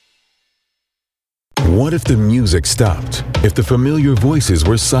 What if the music stopped? If the familiar voices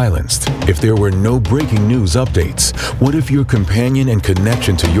were silenced? If there were no breaking news updates? What if your companion and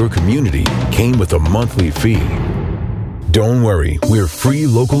connection to your community came with a monthly fee? Don't worry, we're free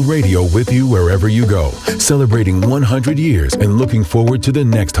local radio with you wherever you go, celebrating 100 years and looking forward to the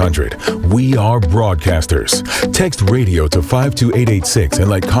next 100. We are broadcasters. Text radio to 52886 and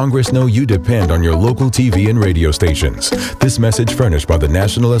let Congress know you depend on your local TV and radio stations. This message furnished by the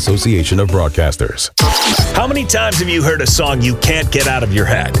National Association of Broadcasters. How many times have you heard a song you can't get out of your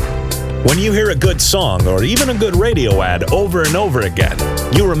head? When you hear a good song or even a good radio ad over and over again,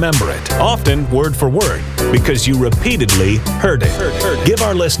 you remember it, often word for word, because you repeatedly heard it. Give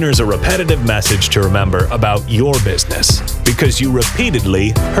our listeners a repetitive message to remember about your business, because you repeatedly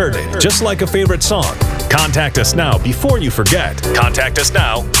heard it, just like a favorite song. Contact us now before you forget. Contact us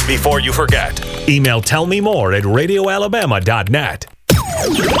now before you forget. Email tellmemore@radioalabama.net.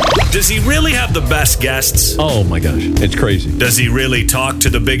 Does he really have the best guests? Oh my gosh, it's crazy. Does he really talk to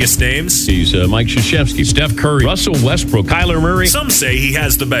the biggest names? He's Mike Krzyzewski, Steph Curry, Russell Westbrook, Kyler Murray. Some say he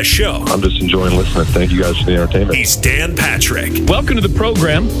has the best show. I'm just enjoying listening. Thank you guys for the entertainment. He's Dan Patrick. Welcome to the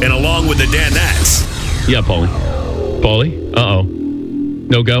program. And along with the Danettes. Yeah, Paulie. Paulie? Uh-oh.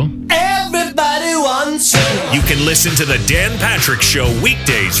 No go? Everybody wants you. You can listen to the Dan Patrick Show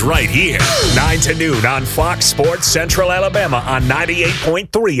weekdays right here, 9 to noon on Fox Sports Central Alabama on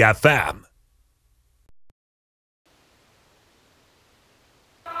 98.3 FM.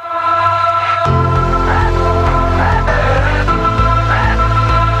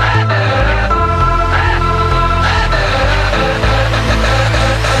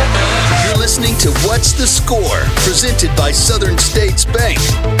 listening to What's the Score? Presented by Southern States Bank.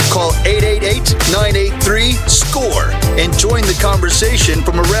 Call 888-983-SCORE and join the conversation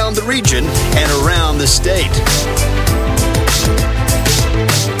from around the region and around the state.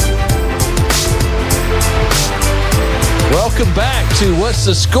 Welcome back to What's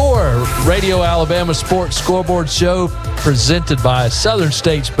the Score? Radio Alabama Sports Scoreboard Show presented by Southern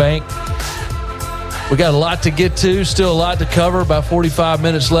States Bank. We got a lot to get to, still a lot to cover, about 45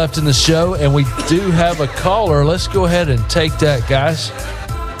 minutes left in the show, and we do have a caller. Let's go ahead and take that, guys.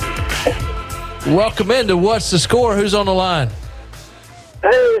 Welcome into What's the Score? Who's on the line? Hey,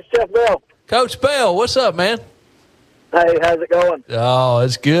 it's Jeff Bell. Coach Bell, what's up, man? Hey, how's it going? Oh,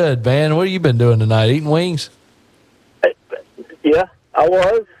 it's good, man. What have you been doing tonight? Eating wings? Yeah, I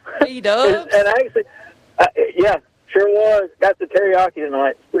was. Hey, Dubs. And actually, yeah, sure was. Got the teriyaki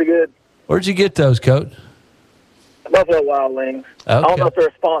tonight. Pretty good. Where'd you get those, Coach? Buffalo Wild Wings. Okay. I don't know if they're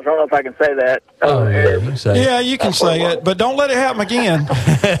a sponsor. I don't know if I can say that. Oh, yeah, you can say Yeah, you can say it, but don't let it happen again.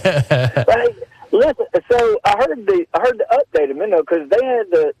 Hey, listen, so I heard the update a minute ago because they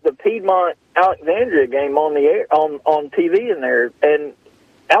had the Piedmont Alexandria game on the air on TV in there, and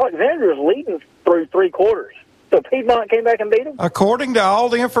Alexandria was leading through three quarters. So Piedmont came back and beat them? According to all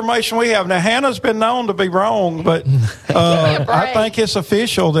the information we have. Now, Hannah's been known to be wrong, but I think it's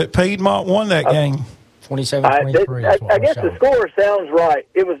official that Piedmont won that game. 27-23. I guess the score sounds right.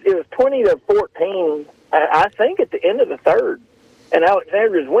 It was 20-14, I think, at the end of the third. And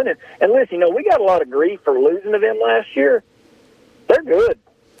Alexandria's winning. And listen, we got a lot of grief for losing to them last year. They're good.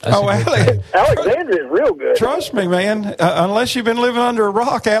 Alexandria's real good. Trust me, man. Unless you've been living under a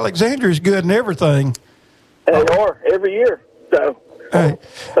rock, Alexandria's good in everything. They are every year. So, hey.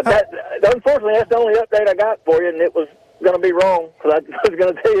 But unfortunately, that's the only update I got for you, and it was going to be wrong because I was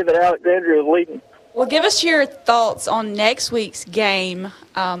going to tell you that Alexandria was leading. Well, give us your thoughts on next week's game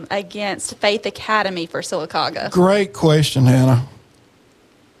against Faith Academy for Sylacauga. Great question, Hannah.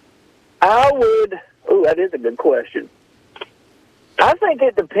 That is a good question. I think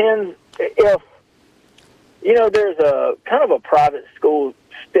it depends if, there's a kind of a private school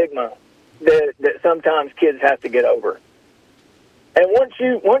stigma that sometimes kids have to get over. And once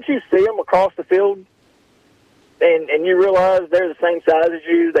you see them across the field and you realize they're the same size as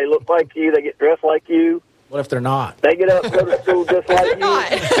you, they look like you, they get dressed like you. What if they're not? They get up and go to school just like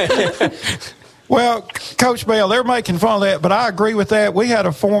you. Well, Coach Bell, they're making fun of that, but I agree with that. We had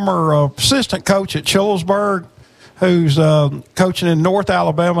a former assistant coach at Childersburg who's coaching in North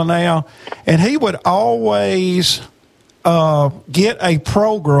Alabama now, and he would always get a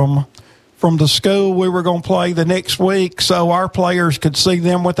program from the school we were going to play the next week so our players could see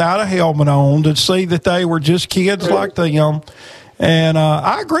them without a helmet on, to see that they were just kids like them. And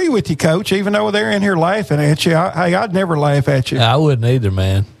I agree with you, Coach, even though they're in here laughing at you. I'd never laugh at you. I wouldn't either,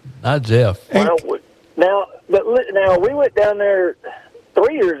 man. Not Jeff. Now we went down there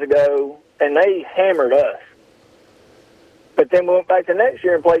 3 years ago, and they hammered us. But then we went back the next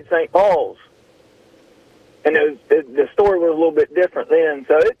year and played St. Paul's. And the story was a little bit different then.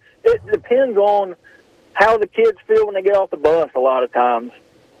 So it depends on how the kids feel when they get off the bus a lot of times.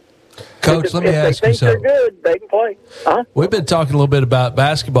 Coach, let me ask you something. If they think they're good, they can play. Uh-huh. We've been talking a little bit about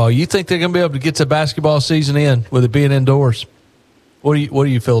basketball. You think they're going to be able to get the basketball season in with it being indoors? What do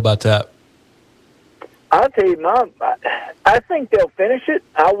you feel about that? I'll tell you, I think they'll finish it.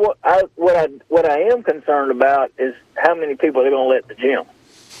 What I am concerned about is how many people they're going to let in the gym.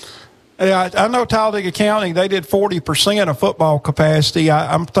 Yeah, I know Talladega County, they did 40% of football capacity.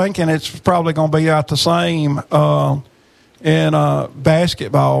 I'm thinking it's probably going to be out the same in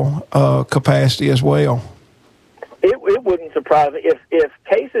basketball capacity as well. It wouldn't surprise me. If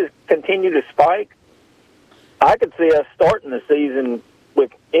cases continue to spike, I could see us starting the season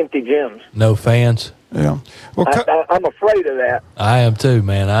with empty gyms. No fans? Yeah. Well, I'm afraid of that. I am too,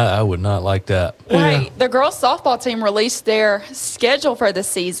 man. I would not like that. Right. The girls' softball team released their schedule for the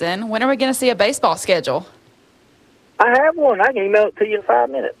season. When are we going to see a baseball schedule? I have one. I can email it to you in 5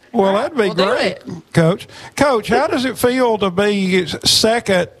 minutes. Well, that'd be great, Coach. Coach, how does it feel to be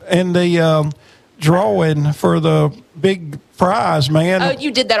second in the drawing for the big prize, man? Oh,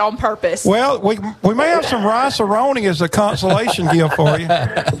 you did that on purpose. Well, we may have some rice-a-roni as a consolation gift for you.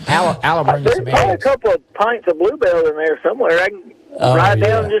 I'll bring you some There's probably a couple of pints of Bluebell in there somewhere. I can ride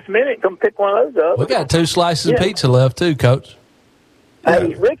down in just a minute and come pick one of those up. We got 2 slices of pizza left too, Coach.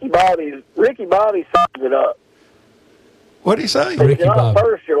 Hey, Ricky Bobby sums it up. What'd he say? You're not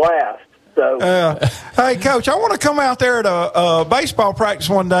first, you're last. So, hey, Coach, I want to come out there at a baseball practice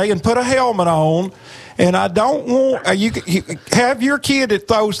one day and put a helmet on And I don't want you have your kid that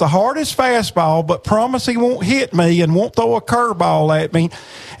throws the hardest fastball, but promise he won't hit me and won't throw a curveball at me.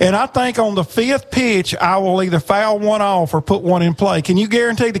 And I think on the 5th pitch, I will either foul one off or put one in play. Can you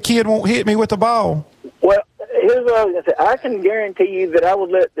guarantee the kid won't hit me with the ball? Well, here's what I was going to say. I can guarantee you that I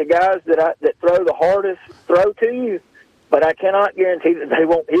would let the guys that throw the hardest throw to you, but I cannot guarantee that they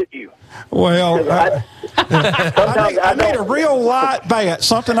won't hit you. Well, I need a real light bat,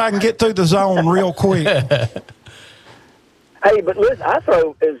 something I can get through the zone real quick. Hey, but listen, I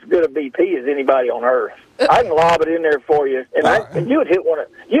throw as good a BP as anybody on earth. I can lob it in there for you, and you'd hit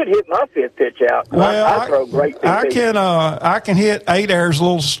you'd hit my 5th pitch out. Well, I throw great BP. I can hit 8 airs,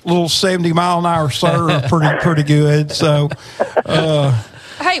 little 70-mile-an-hour serve pretty good. So.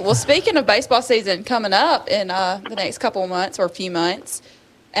 Hey, well, speaking of baseball season coming up in the next couple of months or a few months,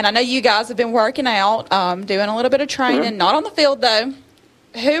 and I know you guys have been working out, doing a little bit of training, not on the field though.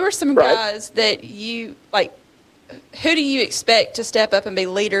 Who are some guys that you like? Who do you expect to step up and be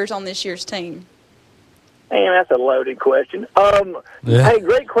leaders on this year's team? Man, that's a loaded question. Hey,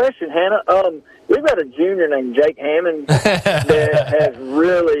 great question, Hannah. We've got a junior named Jake Hammond that has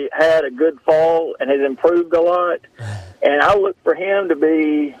really had a good fall and has improved a lot. And I look for him to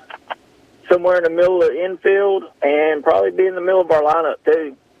be somewhere in the middle of the infield and probably be in the middle of our lineup,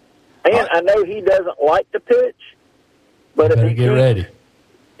 too. And I know he doesn't like to pitch, but if he get ready.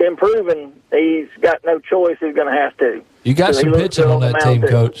 Improving, he's got no choice. He's going to have to. You got some pitching on that team,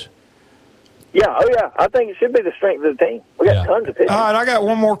 Coach. Yeah, I think it should be the strength of the team. We got tons of pitching. All right, I got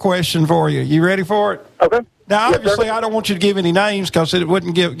one more question for you. You ready for it? Okay. Now, obviously, I don't want you to give any names because it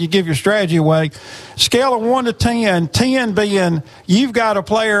wouldn't give your strategy away. Scale of 1 to 10, 10 being you've got a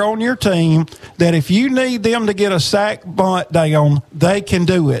player on your team that if you need them to get a sack bunt down, they can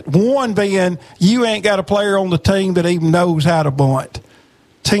do it. 1 being you ain't got a player on the team that even knows how to bunt.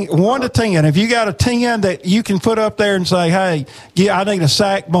 1 to 10. If you got a 10 that you can put up there and say, hey, I need a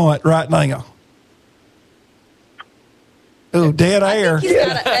sack bunt right now. Ooh, dead air. I think he's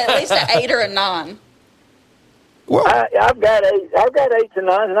got at least an 8 or a 9. Well, I've got 8s and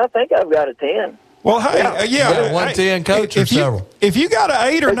 9s, and I think I've got a 10. Well, hey, yeah. 1 10 coach or several? If you got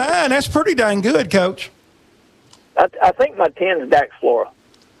an 8 or 9, that's pretty dang good, Coach. I think my 10 is Dax Flora.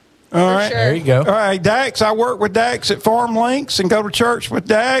 All right. Sure. There you go. All right, Dax. I work with Dax at Farm Links and go to church with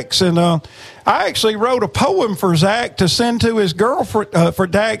Dax. And I actually wrote a poem for Zach to send to his girlfriend, for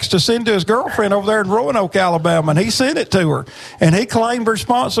Dax to send to his girlfriend over there in Roanoke, Alabama. And he sent it to her. And he claimed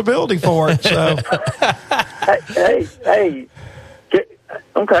responsibility for it. So, hey.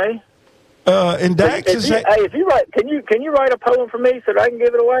 Okay. And Dax if you write, can you write a poem for me so that I can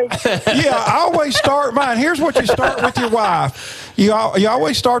give it away? Yeah, I always start mine. Here's what you start with your wife. You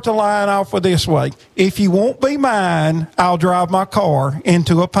always start the line off with this way: if you won't be mine, I'll drive my car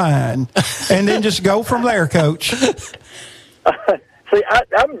into a pine, and then just go from there, Coach. See,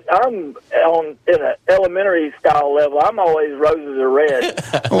 I'm on in an elementary style level. I'm always roses are red.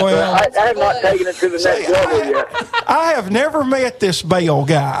 Well, I have not taken it to the next level yet. I have never met this Bell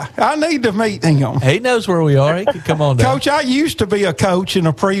guy. I need to meet him. He knows where we are. He can come on down. Coach, I used to be a coach in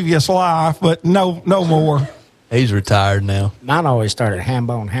a previous life, but no more. He's retired now. Mine always started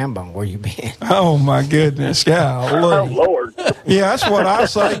Hambone. Where you been? Oh my goodness, golly. Oh Lord. Yeah, that's what I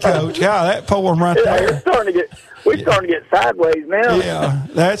say, Coach. Yeah, that poem right there. We're starting to get sideways now. Yeah,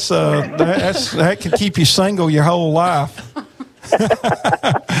 that can keep you single your whole life.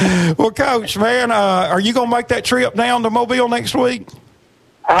 Well, Coach, man, are you going to make that trip down to Mobile next week?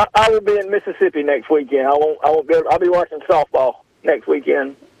 I will be in Mississippi next weekend. I won't go. I'll be watching softball next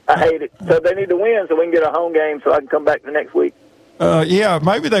weekend. I hate it. So they need to win so we can get a home game so I can come back the next week. Yeah,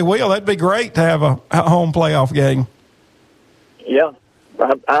 maybe they will. That'd be great to have a home playoff game. Yeah,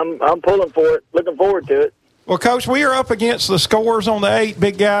 I'm pulling for it. Looking forward to it. Well, Coach, we are up against the scores on the 8,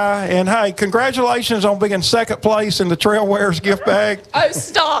 big guy. And, hey, congratulations on being second place in the Trailwares gift bag. Oh,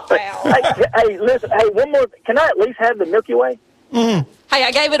 stop now. hey, listen. Hey, one more. Can I at least have the Milky Way? Mm. Hey,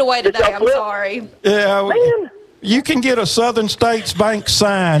 I gave it away today. I'm sorry. Yeah. Man. You can get a Southern States Bank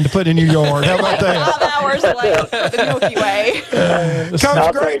sign to put in your yard. How about that? 5 hours late for the Milky Way.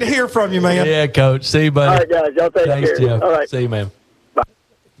 Coach, great to hear from you, man. Yeah, Coach. See you, buddy. All right, guys. Y'all take Thanks, care. Jeff. All right. See you, man.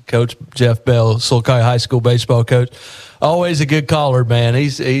 Coach Jeff Bell, Sulkai High School baseball coach. Always a good caller, man. He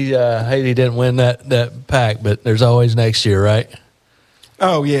hate he didn't win that pack, but there's always next year, right?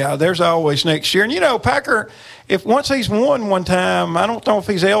 Oh yeah, there's always next year. And Packer, if once he's won one time, I don't know if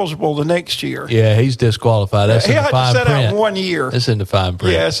he's eligible the next year. Yeah, he's disqualified. That's in the fine print. He'll have to sit out 1 year. It's in the fine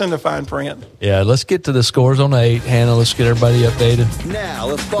print. Yeah, it's in the fine print. Yeah, let's get to the scores on 8. Hannah, let's get everybody updated.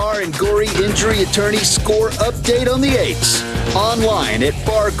 Now, a Farr and Gorey injury attorney score update on the 8s. Online at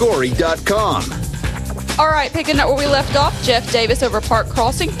fargory.com. All right, picking up where we left off, Jeff Davis over Park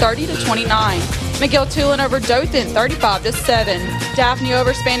Crossing, 30-29. McGill Tulin over Dothan, 35-7. Daphne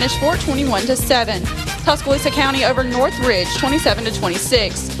over Spanish Fort, 21-7. Tuscaloosa County over Northridge,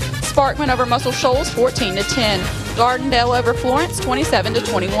 27-26. Sparkman over Muscle Shoals, 14-10. Gardendale over Florence,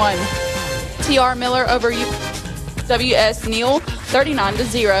 27-21. TR Miller over WS Neal,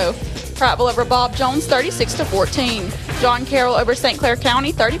 39-0. Prattville over Bob Jones, 36-14. John Carroll over St. Clair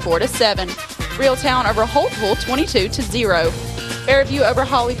County, 34-7. Reeltown over Holtville, 22-0. Fairview over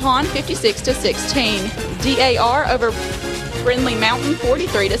Holly Pond, 56-16. DAR over Brindley Mountain,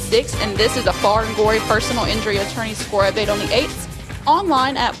 43-6. And this is a Fargory personal injury attorney score update on the 8th.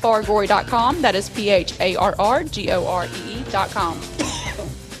 Online at fargory.com. That is PHARRGOREE.com.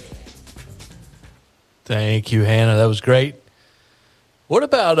 Thank you, Hannah. That was great. What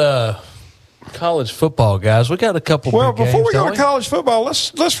about college football, guys? We got a couple. Well, big before games, we go to college football,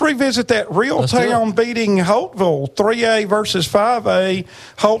 let's revisit that Reeltown beating Holtville 3A versus 5A.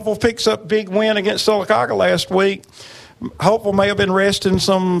 Holtville picks up big win against Sylacauga last week. Holtville may have been resting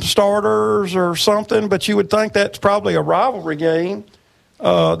some starters or something, but you would think that's probably a rivalry game.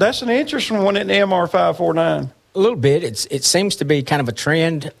 That's an interesting one in the MR 549. A little bit. It seems to be kind of a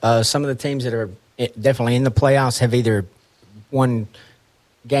trend. Some of the teams that are definitely in the playoffs have either won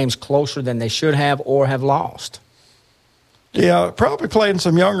games closer than they should have or have lost. Yeah, probably playing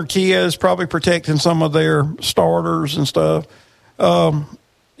some younger kids, probably protecting some of their starters and stuff.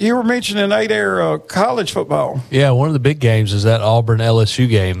 You were mentioning Adair college football. Yeah, one of the big games is that Auburn LSU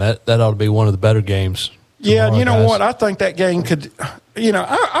game. That ought to be one of the better games. Yeah, and you know what? I think that game could,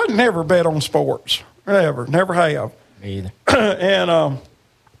 I never bet on sports. Never have. Me either. And,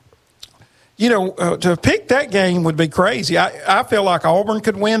 to pick that game would be crazy. I feel like Auburn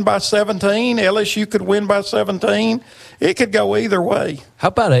could win by 17. LSU could win by 17. It could go either way. How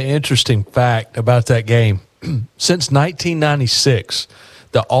about an interesting fact about that game? Since 1996,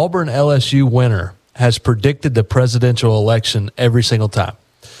 the Auburn LSU winner has predicted the presidential election every single time.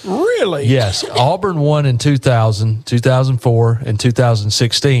 Really? Yes. Auburn won in 2000, 2004, and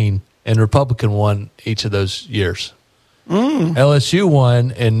 2016, and Republican won each of those years. LSU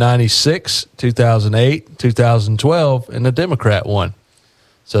won in 96, 2008, 2012, and the Democrat won.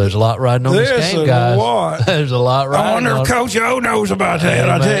 So there's a lot riding on this game, guys. What? There's a lot riding on. I wonder if Coach O knows about that.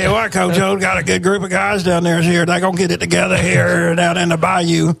 I tell you what, Coach O got a good group of guys down there here. They're going to get it together here down in the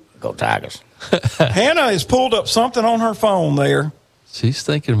bayou. Go Tigers. Hannah has pulled up something on her phone there. She's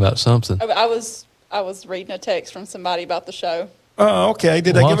thinking about something. I was reading a text from somebody about the show. Oh, okay.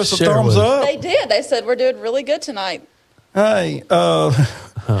 Did they give us a thumbs up? They did. They said we're doing really good tonight. Hey, well,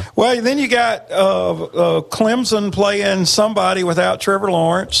 then you got Clemson playing somebody without Trevor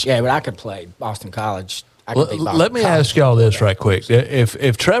Lawrence. Yeah, but I could play Boston College. Let me ask y'all this right quick.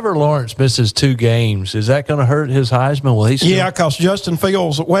 If Trevor Lawrence misses 2 games, is that going to hurt his Heisman? Will he? Yeah, because Justin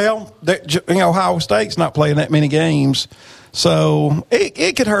Fields. Well, Ohio State's not playing that many games, so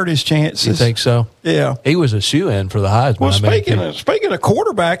it could hurt his chances. You think so? Yeah, he was a shoe-in for the Heisman. Well, speaking of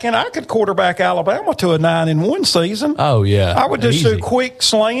quarterbacking, I could quarterback Alabama to a 9-1 season. Oh yeah, I would just do quick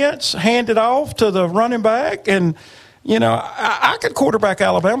slants, hand it off to the running back, and. I could quarterback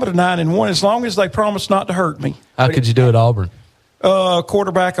Alabama to 9-1 as long as they promise not to hurt me. How could you do it, Auburn?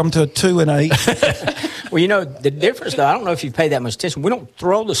 Quarterback them to 2-8. Well, the difference, though, I don't know if you pay that much attention. We don't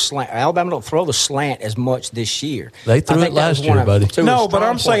throw the slant. Alabama don't throw the slant as much this year. They threw it last year, buddy. No, but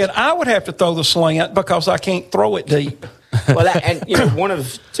I'm saying I would have to throw the slant because I can't throw it deep. Well, one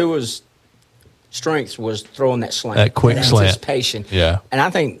of Tua's strengths was throwing that slant. That quick slant. Anticipation. Yeah. And I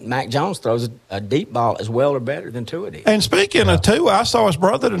think Mac Jones throws a deep ball as well or better than Tua did. And speaking of Tua, I saw his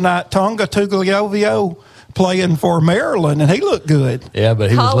brother tonight, Tonga Tugliovio, playing for Maryland, and he looked good. Yeah, but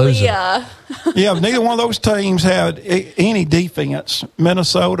he was losing. Yeah, neither one of those teams had any defense,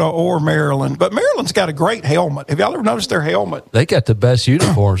 Minnesota or Maryland. But Maryland's got a great helmet. Have y'all ever noticed their helmet? They got the best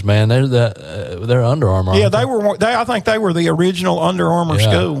uniforms, man. They're Under Armour. Yeah, I think they were the original Under Armour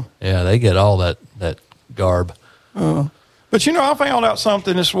school. Yeah, they get all that garb. But I found out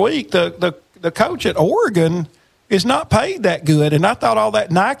something this week. The coach at Oregon is not paid that good, and I thought all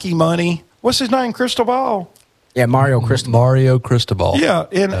that Nike money. What's his name? Cristobal. Yeah, Mario Cristobal. Yeah,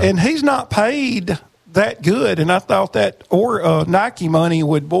 and he's not paid that good, and I thought that Nike money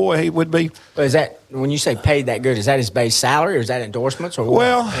would be. But is that when you say paid that good? Is that his base salary, or is that endorsements, or what?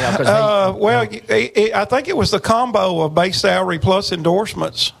 Well, I think it was the combo of base salary plus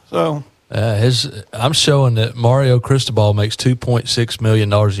endorsements. So. I'm showing that Mario Cristobal makes $2.6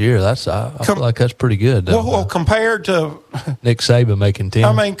 million a year. I feel like that's pretty good. Well, compared to Nick Saban making 10.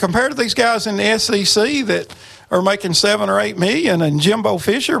 I mean, compared to these guys in the SEC that are making $7 or $8 million, and Jimbo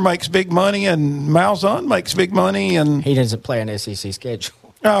Fisher makes big money, and Malzahn makes big money, and he doesn't play an SEC schedule.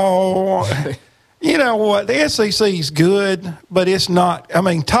 Oh, you know what? The SEC's good, but it's not. I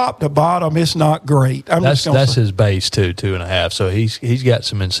mean, top to bottom, it's not great. That's his base too, 2.5. So he's got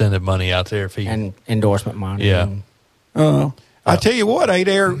some incentive money out there if he and endorsement money. Yeah. I tell you what,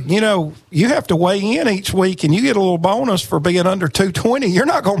 Adair, you know, you have to weigh in each week, and you get a little bonus for being under 220. You're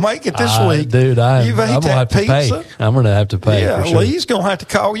not going to make it this week, dude. You've ate I'm gonna have that pizza. to pay. I'm going to have to pay. Yeah, for sure. Lee's going to have to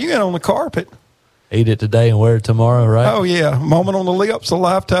call you in on the carpet. Eat it today and wear it tomorrow, right? Oh, yeah. Moment on the lips, a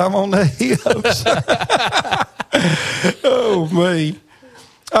lifetime on the hips. Oh, me.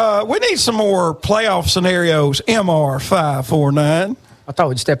 We need some more playoff scenarios, MR 549. I thought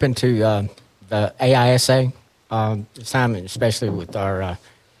we'd step into the AISA this time, especially with our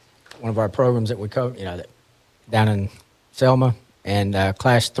one of our programs that we cover, down in Selma, and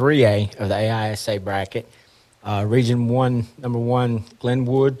Class 3A of the AISA bracket. Region 1, number 1,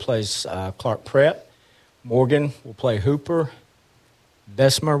 Glenwood plays Clark Prep. Morgan will play Hooper.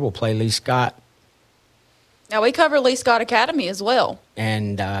 Bessemer will play Lee Scott. Now, we cover Lee Scott Academy as well.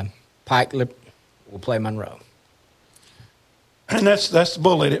 And Pike Lip will play Monroe. And that's the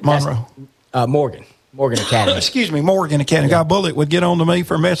Bullet at Monroe. Morgan Academy. Excuse me, Morgan Academy. Yeah. Bullet would get on to me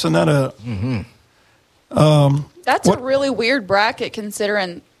for messing that up. Mm-hmm. That's a really weird bracket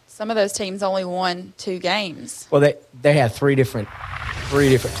considering some of those teams only won 2 games. Well, they have three different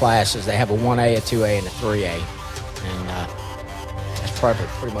classes. They have a 1A, a 2A, and a 3A. And that's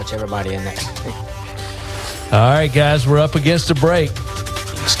pretty much everybody in there. All right, guys, we're up against a break.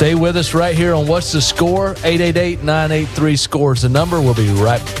 Stay with us right here on What's the Score? 888-983-SCORE is the number. We'll be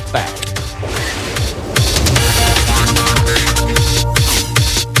right back.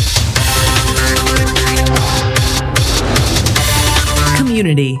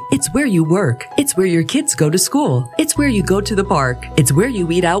 Community. It's where you work. It's where your kids go to school. It's where you go to the park. It's where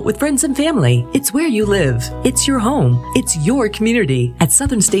you eat out with friends and family. It's where you live. It's your home. It's your community. At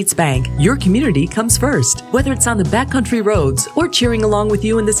Southern States Bank, your community comes first. Whether it's on the backcountry roads or cheering along with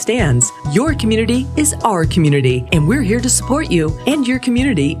you in the stands, your community is our community, and we're here to support you and your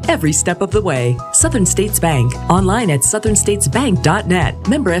community every step of the way. Southern States Bank. Online at southernstatesbank.net.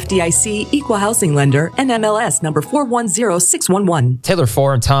 Member FDIC, Equal Housing Lender, NMLS number 410611. Taylor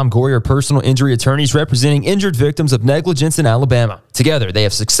Farr and Tom Gorey are personal injury attorneys representing injured victims of negligence in Alabama. Together, they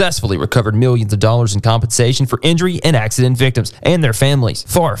have successfully recovered millions of dollars in compensation for injury and accident victims and their families.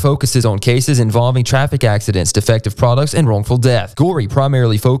 Farr focuses on cases involving traffic accidents, defective products, and wrongful death. Gorey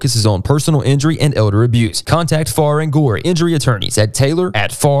primarily focuses on personal injury and elder abuse. Contact Farr and Gorey injury attorneys at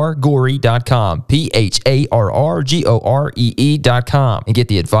taylor@fargorey.com, PHARRGOREE.com, and get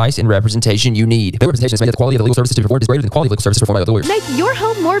the advice and representation you need. The representation is made that the quality of the legal services to be performed is greater than the quality of legal services performed by the lawyers. Make your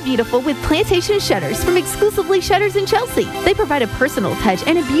home more beautiful with Plantation Shutters from Exclusively Shutters in Chelsea. They provide a personal touch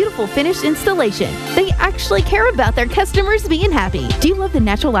and a beautiful finished installation. They actually care about their customers being happy. Do you love the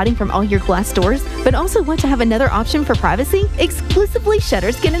natural lighting from all your glass doors, but also want to have another option for privacy? Exclusively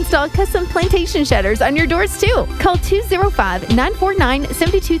Shutters can install custom Plantation Shutters on your doors too. Call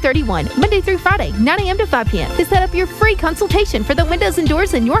 205-949-7231, Monday through Friday, 9 a.m. to 5 p.m. to set up your free consultation for the windows and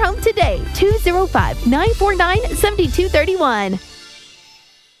doors in your home today. 205-949-7231.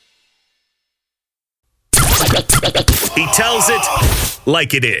 He tells it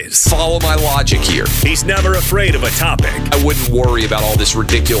like it is. Follow my logic here. He's never afraid of a topic. I wouldn't worry about all this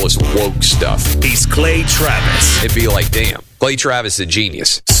ridiculous woke stuff. He's Clay Travis. It'd be like, damn, Clay Travis is a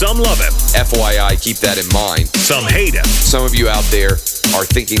genius. Some love him. FYI, keep that in mind. Some hate him. Some of you out there are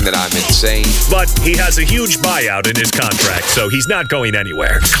thinking that I'm insane. But he has a huge buyout in his contract, so he's not going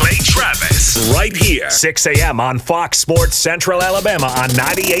anywhere. Clay Travis, right here. 6 a.m. on Fox Sports Central Alabama on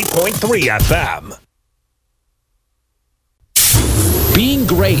 98.3 FM. Being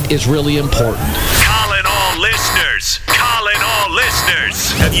great is really important. Calling all listeners. Calling all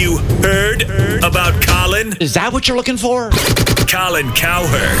listeners. Have you heard about Colin? Is that what you're looking for? Colin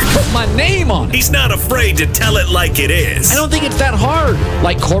Cowherd. Put my name on it. He's not afraid to tell it like it is. I don't think it's that hard.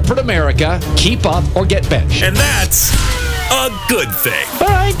 Like corporate America, keep up or get benched. And that's a good thing. All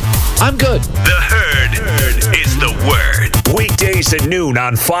right, I'm good. The herd is the word. Weekdays at noon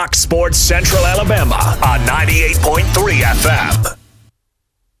on Fox Sports Central Alabama on 98.3 FM.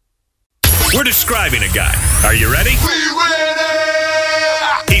 We're describing a guy. Are you ready? We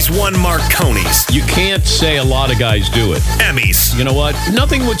ready! He's won Marconi's. You can't say a lot of guys do it. Emmys. You know what?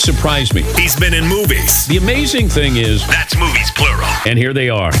 Nothing would surprise me. He's been in movies. The amazing thing is, That's movies, plural. and here they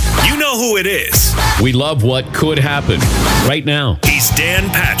are. You know who it is. We love what could happen right now. He's Dan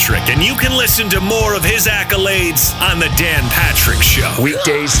Patrick, and you can listen to more of his accolades on The Dan Patrick Show.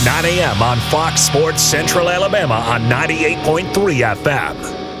 Weekdays, 9 a.m. on Fox Sports Central Alabama on 98.3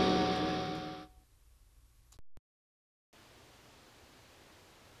 FM.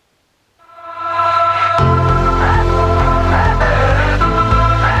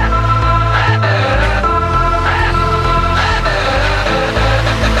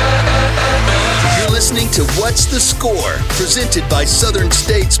 To What's the Score, presented by Southern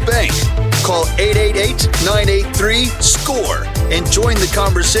States Bank. Call 888-983-SCORE and join the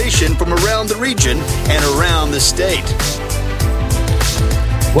conversation from around the region and around the state.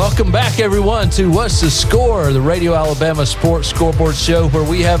 Welcome back, everyone, to What's the Score, the Radio Alabama Sports Scoreboard Show, where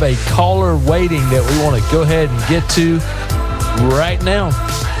we have a caller waiting that we want to go ahead and get to right now.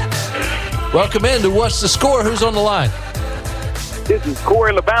 Welcome in to What's the Score. Who's on the line? This is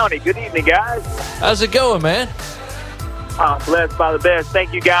Corey LeBounty. Good evening, guys. How's it going, man? I'm blessed by the best.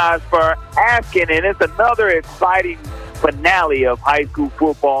 Thank you guys for asking. And it's another exciting finale of high school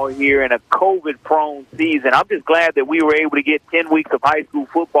football here in a COVID-prone season. I'm just glad that we were able to get 10 weeks of high school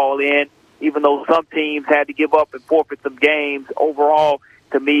football in, even though some teams had to give up and forfeit some games. Overall,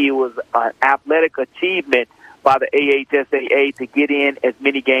 to me, it was an athletic achievement by the AHSAA to get in as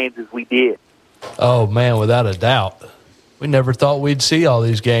many games as we did. Oh, man, without a doubt. We never thought we'd see all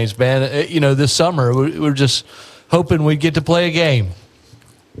these games, man. You know, this summer, we're just hoping we'd get to play a game.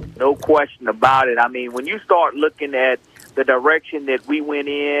 No question about it. I mean, when you start looking at the direction that we went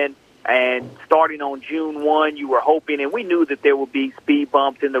in, and starting on June 1, you were hoping, and we knew that there would be speed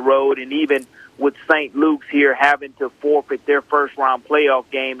bumps in the road, and even with St. Luke's here having to forfeit their first-round playoff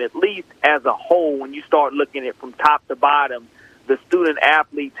game, at least as a whole, when you start looking at from top to bottom, the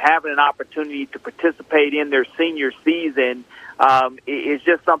student-athletes having an opportunity to participate in their senior season is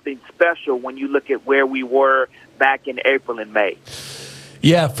just something special when you look at where we were back in April and May.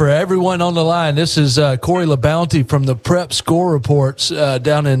 Yeah, for everyone on the line, this is Corey LeBounty from the Prep Score Reports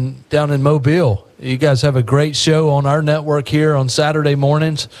down in Mobile. You guys have a great show on our network here on Saturday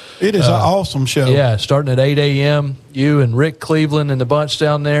mornings. It is an awesome show. Yeah, starting at 8 a.m. You and Rick Cleveland and the bunch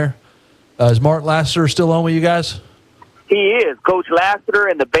down there. Is Mark Lassiter still on with you guys? He is. Coach Lassiter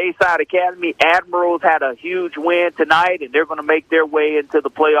and the Bayside Academy Admirals had a huge win tonight, and they're going to make their way into the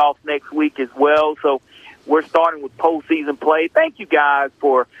playoffs next week as well. So we're starting with postseason play. Thank you guys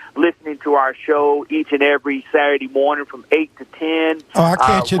for listening to our show each and every Saturday morning from 8 to 10. Oh, I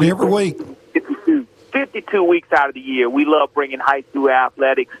catch it every week. 52 weeks out of the year. We love bringing high school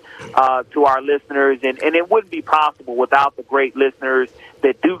athletics to our listeners, and it wouldn't be possible without the great listeners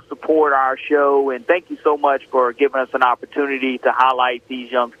that do support our show. And thank you so much for giving us an opportunity to highlight these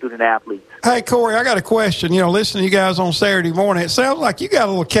young student athletes. Hey, Corey, I got a question. You know, listening to you guys on Saturday morning, it sounds like you got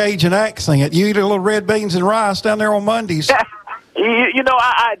a little Cajun accent. You eat a little red beans and rice down there on Mondays. You know,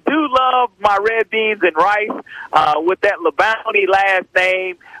 I do love my red beans and rice with that LeBounty last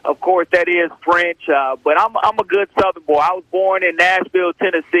name. Of course, that is French, but I'm a good Southern boy. I was born in Nashville,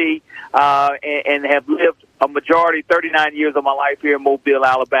 Tennessee, and have lived a majority, 39 years of my life here in Mobile,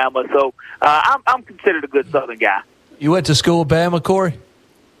 Alabama. So I'm considered a good Southern guy. You went to school at Bama, Corey?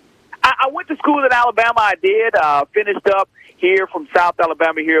 I went to school in Alabama. I did. Finished up here from South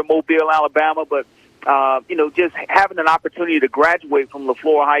Alabama, here in Mobile, Alabama, but you know, just having an opportunity to graduate from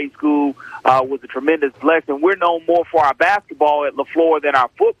LaFleur High School was a tremendous blessing. We're known more for our basketball at LaFleur than our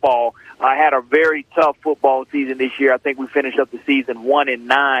football. I had a very tough football season this year. I think we finished up the season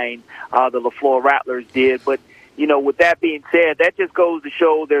 1-9. The LaFleur Rattlers did. But, you know, with that being said, that just goes to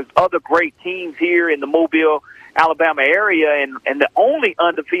show there's other great teams here in the Mobile, Alabama area, and the only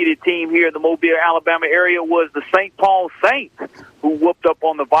undefeated team here in the Mobile, Alabama area was the St. Paul Saints, who whooped up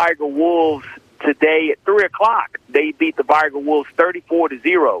on the Viger Wolves today at 3 o'clock. They beat the Viger Wolves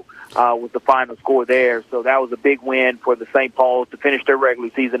 34-0 with the final score there. So that was a big win for the St. Paul's to finish their regular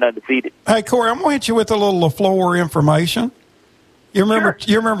season undefeated. Hey, Corey, I'm going to hit you with a little LaFleur information. You remember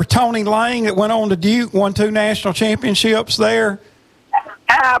Sure. You remember Tony Lang that went on to Duke, won 2 national championships there?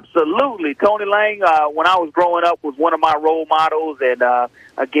 Absolutely. Tony Lang, when I was growing up, was one of my role models. And,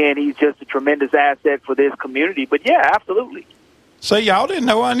 again, he's just a tremendous asset for this community. But, yeah, absolutely. See, y'all didn't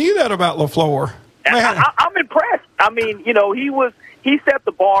know I knew that about LaFleur. I'm impressed. I mean, you know, he was he set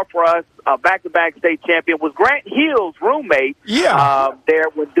the bar for us. Back-to-back state champion was Grant Hill's roommate. There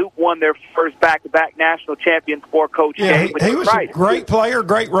when Duke won their first back-to-back national champions for Coach K. He was a great player,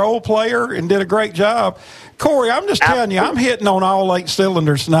 great role player, and did a great job. Corey, I'm just telling you, I'm hitting on all 8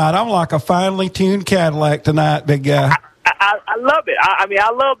 cylinders tonight. I'm like a finely tuned Cadillac tonight, big guy. I love it. I mean,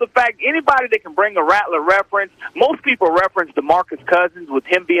 I love the fact anybody that can bring a Rattler reference. Most people reference DeMarcus Cousins, with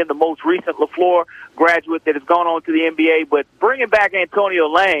him being the most recent LaFleur graduate that has gone on to the NBA. But bringing back Antonio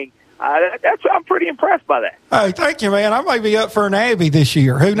Lang, I'm pretty impressed by that. Hey, thank you, man. I may be up for an Abby this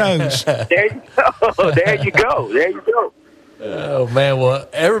year. Who knows? There you go. There you go. There you go. Oh, man. Well,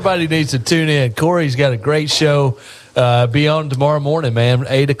 everybody needs to tune in. Corey's got a great show. Be on tomorrow morning, man,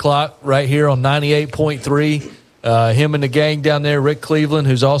 8 o'clock right here on 98.3. Him and the gang down there, Rick Cleveland,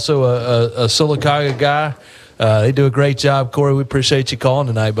 who's also a Sylacauga guy. They do a great job. Corey, we appreciate you calling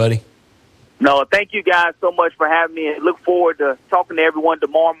tonight, buddy. No, thank you guys so much for having me. And look forward to talking to everyone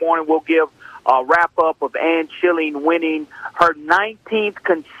tomorrow morning. We'll give a wrap-up of Ann Schilling winning her 19th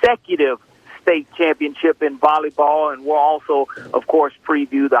consecutive state championship in volleyball. And we'll also, of course,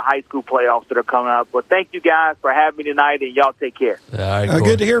 preview the high school playoffs that are coming up. But thank you guys for having me tonight, and y'all take care. All right,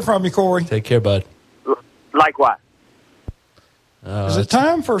 good to hear from you, Corey. Take care, bud. Likewise. Is it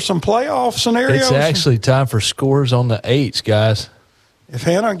time for some playoff scenarios? It's actually time for scores on the 8s, guys. If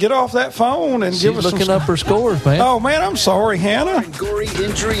Hannah get off that phone and give us looking up her scores, man. Oh, man, I'm sorry, Hannah. Gorey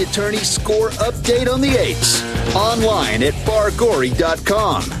Injury Attorney score update on the 8s. Online at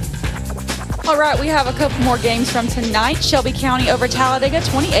fargory.com. All right, we have a couple more games from tonight. Shelby County over Talladega,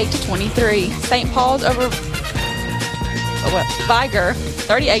 28-23. St. Paul's over Viger,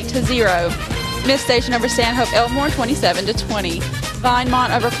 38-0. Miss Station over Stanhope Elmore, 27-20.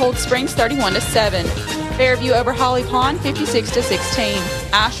 Vinemont over Cold Springs, 31-7. Fairview over Holly Pond,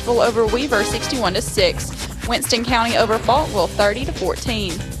 56-16. Asheville over Weaver, 61-6. Winston County over Faultville,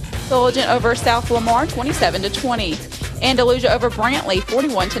 30-14. Fullerton over South Lamar, 27-20. Andalusia over Brantley,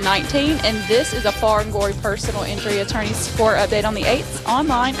 41-19. And this is a Fargory personal injury attorney score update on the 8s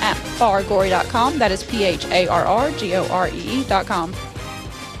online at fargory.com. That is PHARRGOREE.com.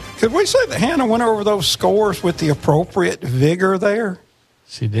 Could we say that Hannah went over those scores with the appropriate vigor there?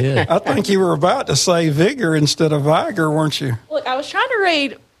 She did. I think you were about to say vigor instead of vigor, weren't you? Look, I was trying to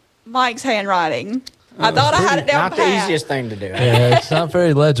read Mike's handwriting. I thought I had it down Not the easiest thing to do. Yeah, it's not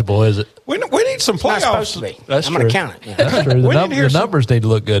very legible, is it? We need some playoffs. It's not supposed to be. That's I'm true. going to count it. Yeah. That's true. The numbers need to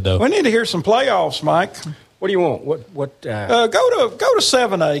look good, though. We need to hear some playoffs, Mike. What do you want? What? Go to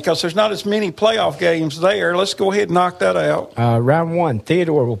 7A because there's not as many playoff games there. Let's go ahead and knock that out. Round 1,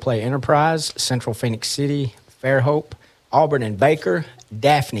 Theodore will play Enterprise, Central Phoenix City, Fairhope, Auburn and Baker.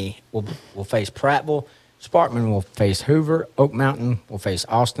 Daphne will face Prattville. Sparkman will face Hoover. Oak Mountain will face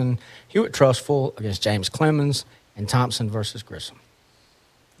Austin. Hewitt Trustful against James Clemens, and Thompson versus Grissom.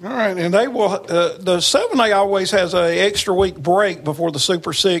 All right, and they will. The 7A always has an extra week break before the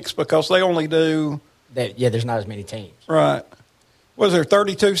Super 6 because they only do. There's not as many teams. Right. Was there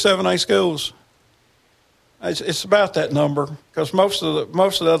 32 7A schools? It's about that number because most of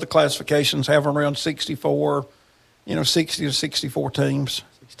the other classifications have around 64, 60 to 64 teams.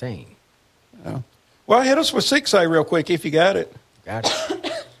 16. Yeah. Well, hit us with 6A real quick if you got it. Got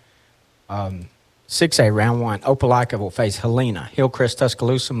it. 6A, round 1. Opelika will face Helena. Hillcrest,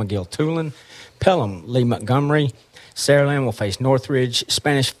 Tuscaloosa, McGill, Tulane. Pelham, Lee Montgomery. Saraland will face Northridge.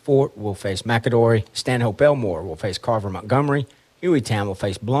 Spanish Fort will face McAdory. Stanhope Elmore will face Carver Montgomery. Hueytown will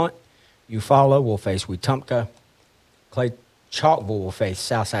face Blunt. Eufaula will face Wetumpka. Clay Chalkville will face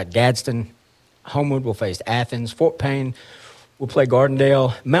Southside Gadsden. Homewood will face Athens. Fort Payne will play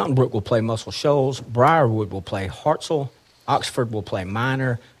Gardendale. Mountain Brook will play Muscle Shoals. Briarwood will play Hartselle. Oxford will play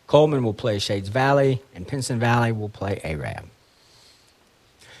Minor. Coleman will play Shades Valley. And Pinson Valley will play Arab.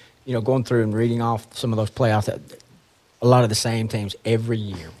 Going through and reading off some of those playoffs, a lot of the same teams every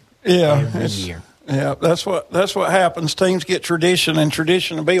year. Yeah. Every year. Yeah, that's what happens. Teams get tradition, and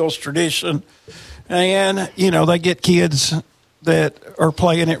tradition builds tradition. And, they get kids that are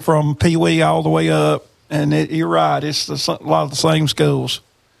playing it from Pee Wee all the way up. And you're right, it's a lot of the same schools.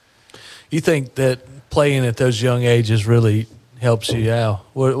 You think that playing at those young ages really helps you out?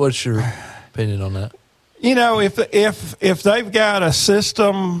 What's your opinion on that? If they've got a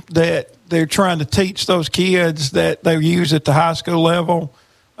system that they're trying to teach those kids that they use at the high school level,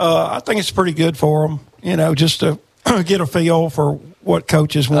 I think it's pretty good for them, just to get a feel for what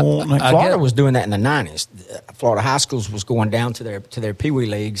coaches want. Florida was doing that in the 90s. Florida high schools was going down to their Pee Wee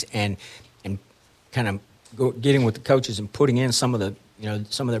leagues and kind of getting with the coaches and putting in some of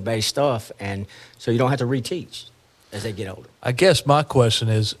their base stuff, and so you don't have to reteach. as they get older. I guess my question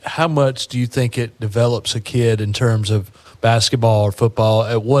is, how much do you think it develops a kid in terms of basketball or football?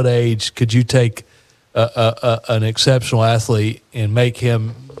 At what age could you take an exceptional athlete and make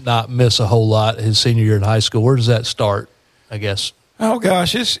him not miss a whole lot his senior year in high school? Where does that start, I guess? Oh,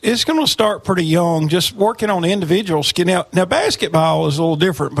 gosh, it's going to start pretty young, just working on the individual skill. Now, basketball is a little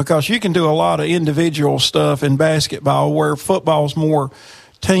different because you can do a lot of individual stuff in basketball where football's more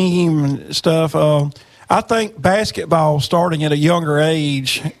team stuff. I think basketball starting at a younger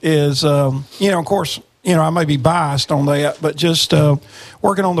age is, of course, I may be biased on that, but just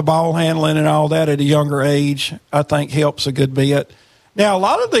working on the ball handling and all that at a younger age, I think helps a good bit. Now, a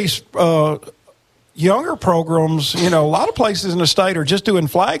lot of these younger programs, a lot of places in the state are just doing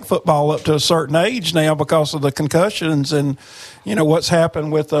flag football up to a certain age now because of the concussions and, what's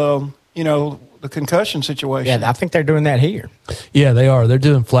happened with, the concussion situation. Yeah, I think they're doing that here. Yeah, they are. They're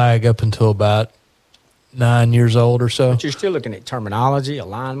doing flag up until about 9 years old or so. But you're still looking at terminology,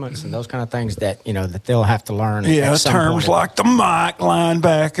 alignments, and those kind of things that that they'll have to learn. Yeah, terms like the Mike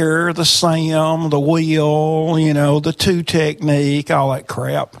linebacker, the Sam, the wheel, the two technique, all that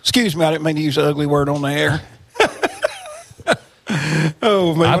crap. Excuse me, I didn't mean to use an ugly word on the air.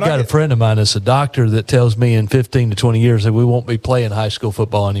 Oh man, I've got a friend of mine that's a doctor that tells me in 15 to 20 years that we won't be playing high school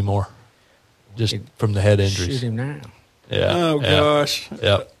football anymore, just from the head injuries. Shoot him now. Yeah. Oh gosh.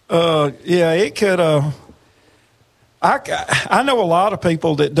 Yeah. It could. I know a lot of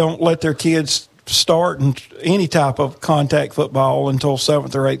people that don't let their kids start in any type of contact football until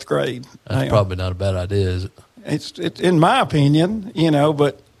 7th or 8th grade. That's probably not a bad idea, is it? It's in my opinion,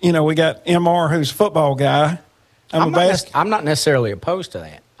 but we got MR who's a football guy. I'm not necessarily opposed to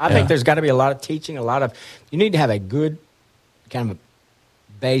that. I think there's got to be a lot of teaching, you need to have a good kind of a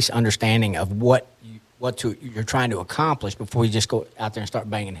base understanding of what you're trying to accomplish before you just go out there and start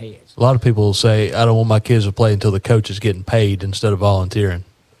banging heads. A lot of people will say, I don't want my kids to play until the coach is getting paid instead of volunteering.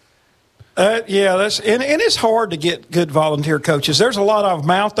 And it's hard to get good volunteer coaches. There's a lot of them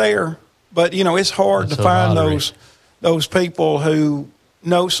out there, but it's hard to find those people who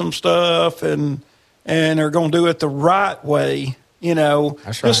know some stuff and are going to do it the right way. That's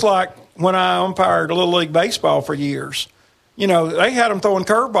right. Just like when I umpired Little League baseball for years. They had them throwing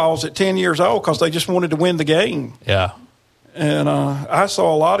curveballs at 10 years old because they just wanted to win the game. Yeah. And I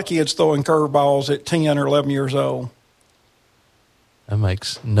saw a lot of kids throwing curveballs at 10 or 11 years old. That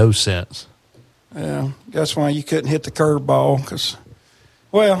makes no sense. Yeah, that's why you couldn't hit the curveball because,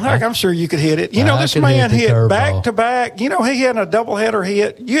 I'm sure you could hit it. This man hit back-to-back. He had a doubleheader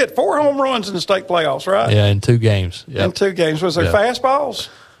hit. You had 4 home runs in the state playoffs, right? Yeah, in 2 games. Yep. In 2 games. Was there fastballs?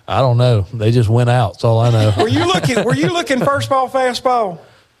 I don't know. They just went out. That's all I know. Were you looking first ball, fastball?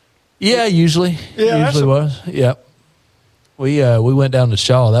 Yeah, usually. Yeah, usually was. Yep. We went down to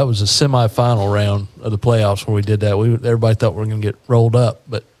Shaw. That was a semifinal round of the playoffs where we did that. Everybody thought we were going to get rolled up,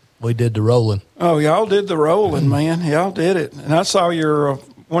 but we did the rolling. Oh, y'all did the rolling, man. Y'all did it. And I saw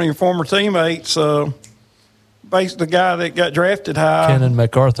one of your former teammates, the guy that got drafted high. Kenan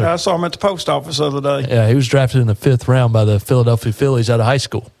MacArthur. I saw him at the post office the other day. Yeah, he was drafted in the 5th round by the Philadelphia Phillies out of high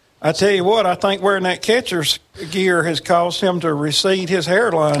school. I tell you what, I think wearing that catcher's gear has caused him to recede his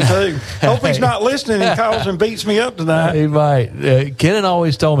hairline, too. Hope he's not listening and calls and beats me up tonight. He might. Kenan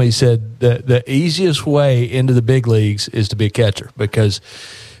always told me, he said, that the easiest way into the big leagues is to be a catcher because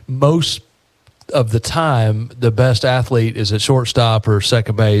most of the time, the best athlete is at shortstop or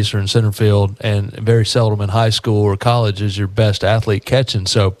second base or in center field, and very seldom in high school or college is your best athlete catching.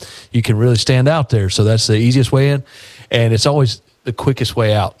 So you can really stand out there. So that's the easiest way in, and it's always the quickest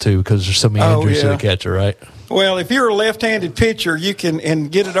way out too because there's so many injuries to the catcher, right? Well, if you're a left-handed pitcher, you can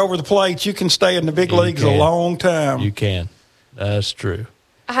and get it over the plate. You can stay in the big leagues a long time. You can. That's true.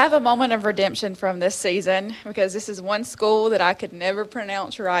 I have a moment of redemption from this season because this is one school that I could never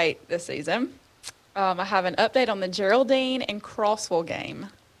pronounce right this season. I have an update on the Geraldine and Crossville game.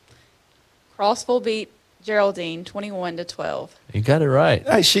 Crossville beat Geraldine 21-12. You got it right.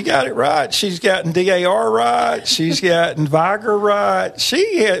 Hey, she got it right. She's gotten DAR right. She's gotten Viger right.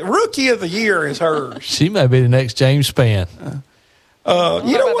 Rookie of the Year is hers. She may be the next James Spann.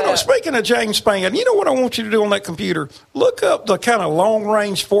 Speaking of James Spann, you know what I want you to do on that computer? Look up the kind of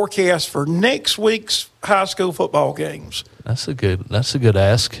long-range forecast for next week's high school football games. That's a good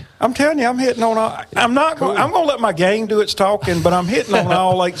ask. I'm telling you, I'm hitting on all. I'm going to let my game do its talking, but I'm hitting on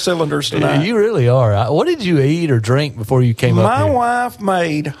all 8 cylinders tonight. You really are. What did you eat or drink before you came up here? My wife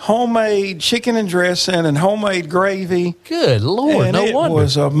made homemade chicken and dressing and homemade gravy. Good Lord, and no wonder. It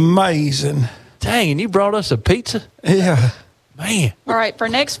was amazing. Dang, and you brought us a pizza? Yeah. Man. All right, for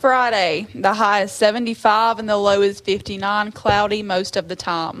next Friday, the high is 75 and the low is 59, cloudy most of the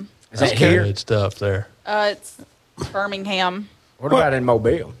time. That's good stuff there. It's Birmingham. What about in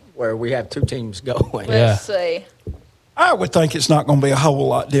Mobile, where we have two teams going? Let's see. I would think it's not going to be a whole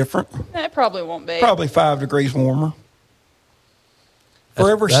lot different. It probably won't be. Probably 5 degrees warmer. For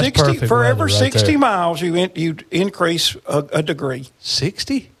every That's 60, perfect for weather every right 60 there. miles, you increase a degree.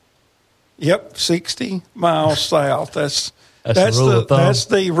 60? Yep, 60 miles south. That's the rule of thumb? That's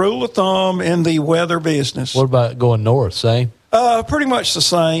the rule of thumb in the weather business. What about going north? Same? Pretty much the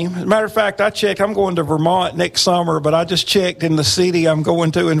same. As a matter of fact, I checked. I'm going to Vermont next summer, but I just checked in the city I'm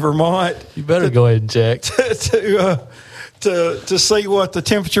going to in Vermont. You better go ahead and check. To see what the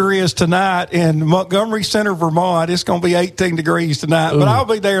temperature is tonight in Montgomery Center, Vermont. It's going to be 18 degrees tonight, but I'll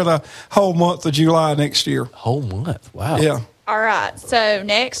be there the whole month of July next year. Whole month? Wow. Yeah. All right. So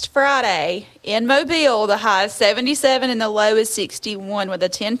next Friday in Mobile, the high is 77 and the low is 61 with a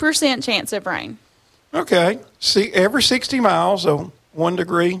 10% chance of rain. Okay. See, every 60 miles, so 1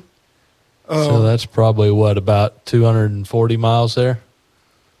 degree. So that's probably what, about 240 miles there?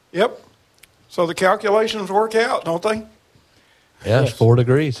 Yep. So the calculations work out, don't they? Yeah, it's 4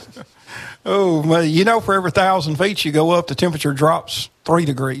 degrees. Oh, well, for every 1,000 feet you go up, the temperature drops 3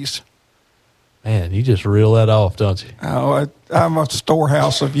 degrees. Man, you just reel that off, don't you? Oh, I'm a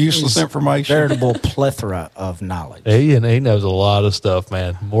storehouse of useless information. Veritable plethora of knowledge. He knows a lot of stuff,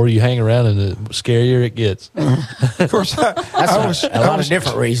 man. The more you hang around, and the scarier it gets. Of course, That's a lot of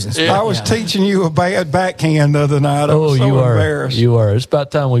different reasons. I was teaching you a bad backhand the other night. I was so you are. embarrassed. You are. It's about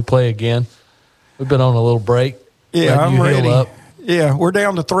time we play again. We've been on a little break. Yeah, letting I'm you ready. heal up. Yeah, we're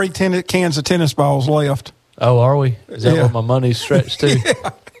down to 3 cans of tennis balls left. Oh, are we? Is that Yeah. what my money's stretched to?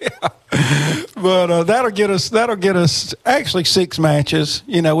 But that'll get us actually 6 matches.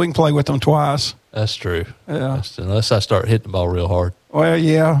 We can play with them twice. That's true. Yeah. Unless I start hitting the ball real hard. Well,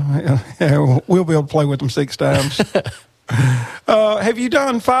 yeah, we'll be able to play with them 6 times. Have you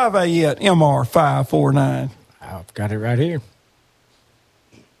done 5A yet? MR 549. I've got it right here.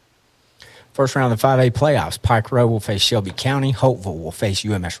 First round of the 5A playoffs, Pike Row will face Shelby County. Hopeville will face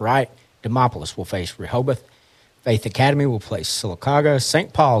UMS Wright. Demopolis will face Rehoboth. Faith Academy will play Sylacauga.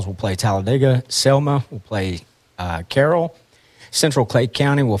 St. Paul's will play Talladega. Selma will play Carroll. Central Clay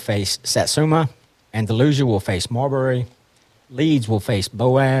County will face Satsuma. Andalusia will face Marbury. Leeds will face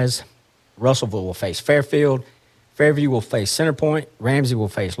Boaz. Russellville will face Fairfield. Fairview will face Centerpoint. Ramsey will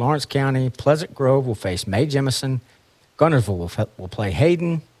face Lawrence County. Pleasant Grove will face May Jemison. Gunnersville will play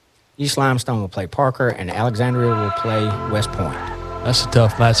Hayden. East Limestone will play Parker. And Alexandria will play West Point. That's a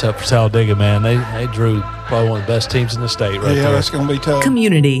tough matchup for Talladega, man. They drew probably one of the best teams in the state right there. Yeah, that's going to be tough.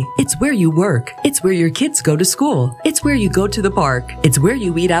 Community. It's where you work. It's where your kids go to school. It's where you go to the park. It's where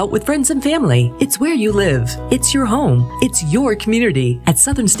you eat out with friends and family. It's where you live. It's your home. It's your community. At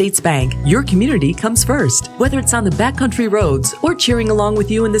Southern States Bank, your community comes first. Whether it's on the backcountry roads or cheering along with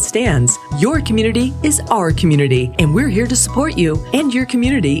you in the stands, your community is our community, and we're here to support you and your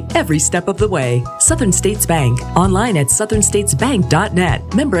community every step of the way. Southern States Bank. Online at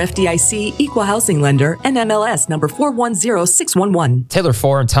southernstatesbank.net. Member FDIC, Equal Housing Lender, and MLS number 410611. Taylor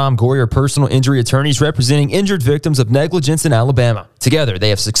Farr and Tom Gorey are personal injury attorneys representing injured victims of negligence in Alabama. Together, they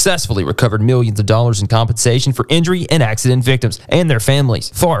have successfully recovered millions of dollars in compensation for injury and accident victims and their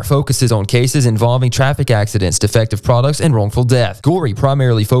families. Farr focuses on cases involving traffic accidents, defective products, and wrongful death. Gorey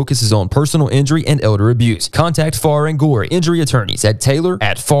primarily focuses on personal injury and elder abuse. Contact Farr and Gorey injury attorneys at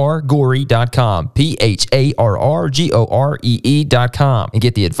taylor@fargorey.com, PHARRGOREE.com, and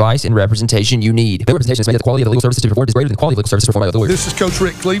get the advice and representation you need. The representation is made that the quality of the legal services to be performed is greater than the quality of legal services performed by other lawyers. This is Coach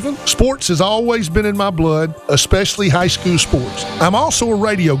Rick Cleveland. Sports has always been in my blood, especially high school sports. I'm also a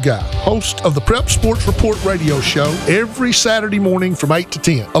radio guy, host of the Prep Sports Report radio show every Saturday morning from 8 to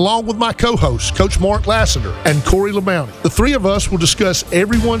 10, along with my co-hosts, Coach Mark Lassiter and Corey LeBounty. The three of us will discuss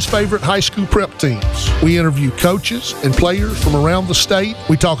everyone's favorite high school prep teams. We interview coaches and players from around the state.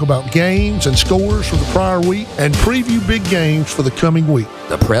 We talk about games and scores from the prior week and preview big games for the coming week.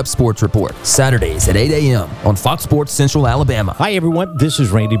 The Prep Sports Report, Saturdays at 8 a.m. on Fox Sports Central Alabama. Hi, everyone. This is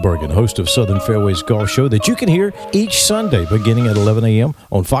Randy Bergen, host of Southern Fairways Golf Show that you can hear each Sunday beginning at 11 a.m.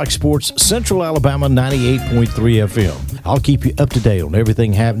 on Fox Sports Central Alabama 98.3 FM. I'll keep you up to date on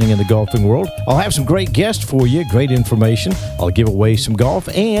everything happening in the golfing world. I'll have some great guests for you, great information. I'll give away some golf,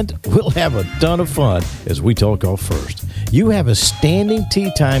 and we'll have a ton of fun as we talk golf first. You have a standing tee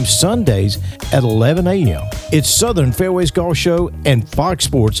time Sundays at 11 a.m. It's Southern Fairways Golf Show and Fox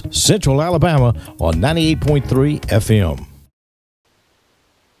Sports Central Alabama on 98.3 FM.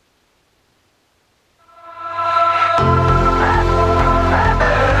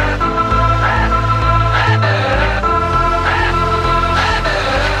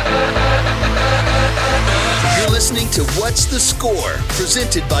 You're listening to What's the Score?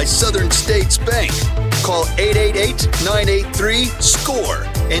 Presented by Southern States Bank. Call 888-983-SCORE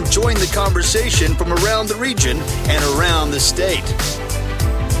and join the conversation from around the region and around the state.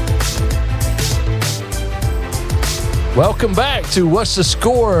 Welcome back to What's the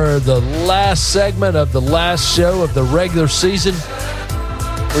Score, the last segment of the last show of the regular season.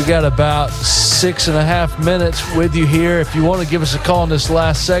 We got about 6.5 minutes with you here. If you want to give us a call in this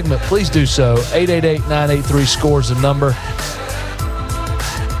last segment, please do so. 888-983-SCORE is the number.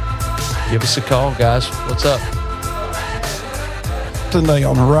 Give us a call, guys. What's up? Today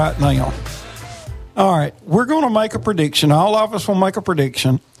on the right now. All right, we're going to make a prediction. All of us will make a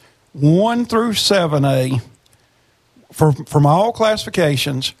prediction. 1 through 7A. From all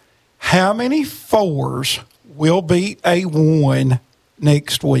classifications, how many 4s will beat a 1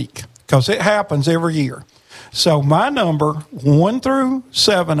 next week? Because it happens every year. So my number, 1 through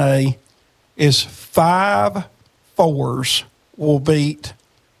 7A, is 5 4s will beat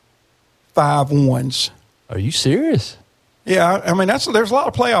 5 1s. Are you serious? Yeah, I mean, there's a lot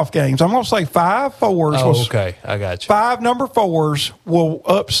of playoff games. I'm going to say 5 4s. Oh, okay. I got you. 5 number 4s will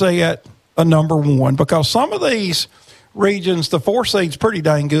upset a number 1 because some of these regions, the 4 seed's pretty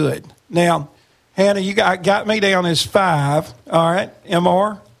dang good. Now, Hannah, you got me down as 5. All right,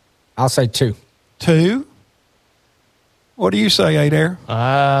 MR? I'll say 2. 2? What do you say, Adair?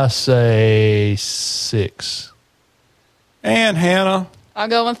 I say 6. And Hannah? I'll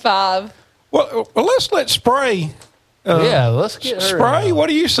go with 5. Well, let's let Spray. Let's get her. Spray, what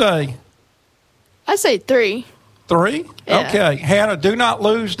do you say? I say 3. 3? Yeah. Okay. Hannah, do not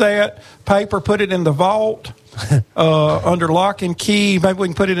lose that paper. Put it in the vault under lock and key. Maybe we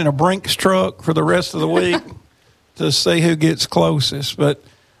can put it in a Brinks truck for the rest of the week to see who gets closest. But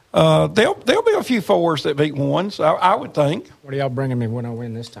there'll be a few 4s that beat 1s, I would think. What are y'all bringing me when I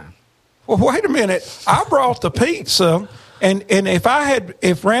win this time? Well, wait a minute. I brought the pizza, and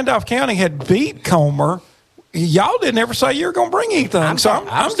if Randolph County had beat Comer, y'all didn't ever say you were going to bring anything. I'm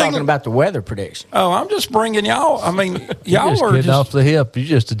talking about the weather prediction. Oh, I'm just bringing y'all. I mean, y'all just are getting off the hip. You're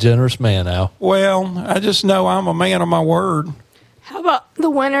just a generous man, Al. Well, I just know I'm a man of my word. How about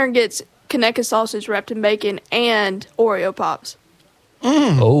the winner gets Conecuh sausage wrapped in bacon and Oreo Pops?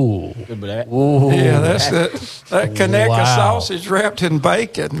 Oh. Good with that. Ooh. Yeah, that's that Conecuh Wow. sausage wrapped in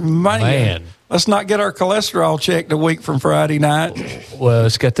bacon. Man. Let's not get our cholesterol checked a week from Friday night. Well,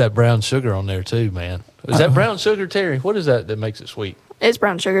 it's got that brown sugar on there, too, man. Is that brown sugar, Terry? What is that makes it sweet? It's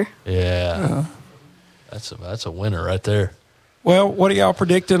brown sugar. Yeah. That's a winner right there. Well, what are y'all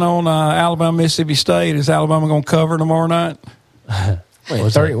predicting on Alabama, Mississippi State? Is Alabama going to cover tomorrow night?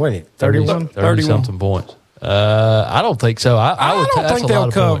 Wait, 31? 30-something points. I don't think so. I would don't think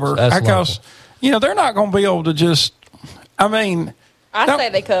they'll cover because, they're not going to be able to just – I mean – I say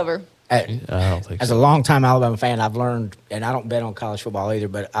they cover. I don't think As so. a longtime Alabama fan, I've learned, and I don't bet on college football either,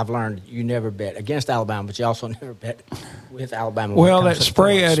 but I've learned you never bet against Alabama, but you also never bet with Alabama. Well, that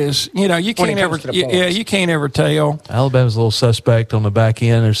spread is, you can't ever, you can't ever tell. Alabama's a little suspect on the back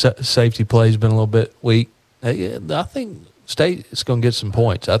end. Their safety play's been a little bit weak. I think State is going to get some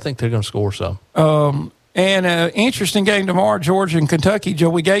points. I think they're going to score some. And an interesting game tomorrow, Georgia and Kentucky.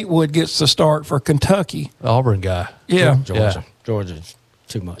 Joey Gatewood gets the start for Kentucky. Auburn guy. Yeah. Georgia's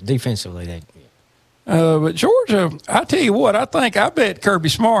too much. Defensively, but Georgia, I tell you what, I bet Kirby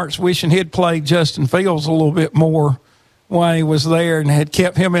Smart's wishing he'd played Justin Fields a little bit more when he was there and had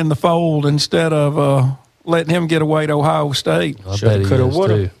kept him in the fold instead of letting him get away to Ohio State. I bet he is,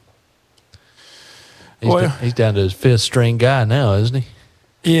 too. He's down to his 5th string guy now, isn't he?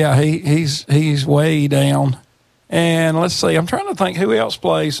 Yeah, he's way down. And let's see, I'm trying to think who else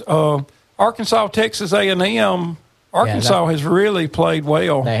plays. Arkansas, Texas A&M. Arkansas has really played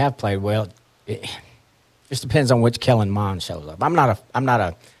well. They have played well. It just depends on which Kellen Mond shows up. I'm not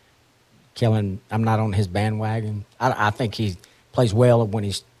on his bandwagon. I think he plays well when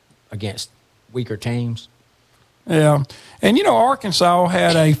he's against weaker teams. Yeah. And, Arkansas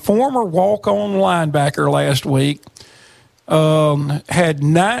had a former walk-on linebacker last week. Had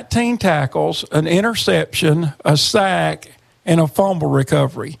 19 tackles, an interception, a sack, and a fumble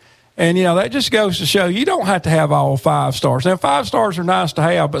recovery. And, that just goes to show you don't have to have all 5 stars. Now, 5 stars are nice to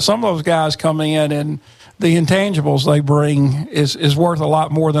have, but some of those guys come in and the intangibles they bring is worth a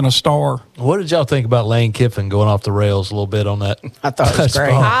lot more than a star. What did y'all think about Lane Kiffin going off the rails a little bit on that? I thought it was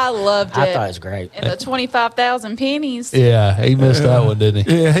great. I loved it. I thought it was great. And the 25,000 pennies. Yeah, he missed that one, didn't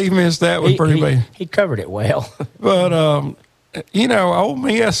he? Yeah, he missed that one pretty bad. He covered it well. But, Ole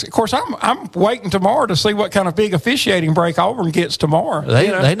Miss, of course, I'm waiting tomorrow to see what kind of big officiating break Auburn gets tomorrow.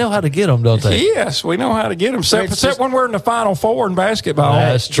 They know how to get them, don't they? Yes, we know how to get them, except when we're in the Final Four in basketball.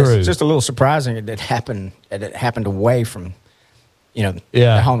 That's true. It's just a little surprising that it happened away from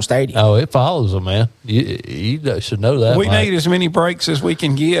the home stadium. Oh, it follows them, man. You should know that. We need as many breaks as we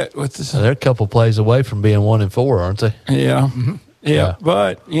can get with this. They're a couple plays away from being 1-4, aren't they? Yeah. Mm-hmm. Yeah,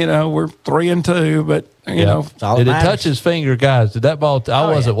 but we're 3-2. But you know, did it touch his finger, guys? Did that ball? I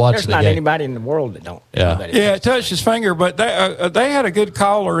wasn't watching There's the not game. anybody in the world that don't. Yeah, it touched his finger. But they had a good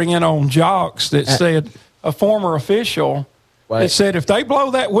caller in on Jocks that said a former official that said if they blow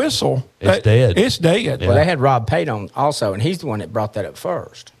that whistle, it's dead. It's dead. Well, they had Rob Pate on also, and he's the one that brought that up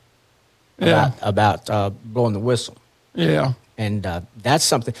first. About blowing the whistle. Yeah, and that's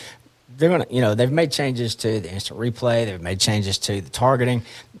something. They're gonna, they've made changes to the instant replay. They've made changes to the targeting.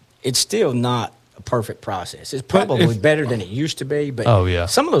 It's still not a perfect process. It's probably better than it used to be. But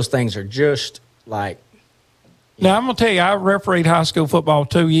some of those things are just like. Now I'm gonna tell you, I refereed high school football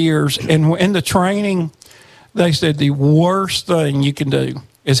 2 years, and in the training, they said the worst thing you can do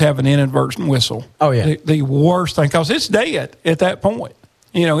is have an inadvertent whistle. Oh yeah, the worst thing, because it's dead at that point.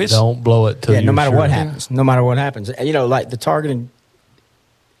 It's don't blow it till no matter what happens. No matter what happens, like the targeting.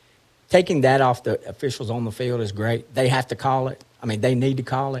 Taking that off the officials on the field is great. They have to call it. I mean, they need to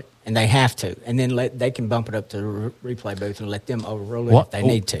call it, and they have to. And then they can bump it up to the replay booth and let them overrule it if they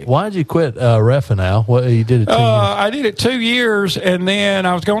need to. Why did you quit reffing now? What you did it 2 years? I did it 2 years, and then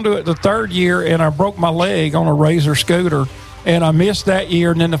I was going to do it the third year, and I broke my leg on a Razor scooter, and I missed that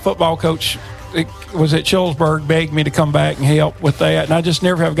year. And then the football coach was at Chillsburg, begged me to come back and help with that, and I just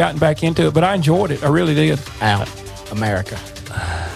never have gotten back into it. But I enjoyed it. I really did. Out, America.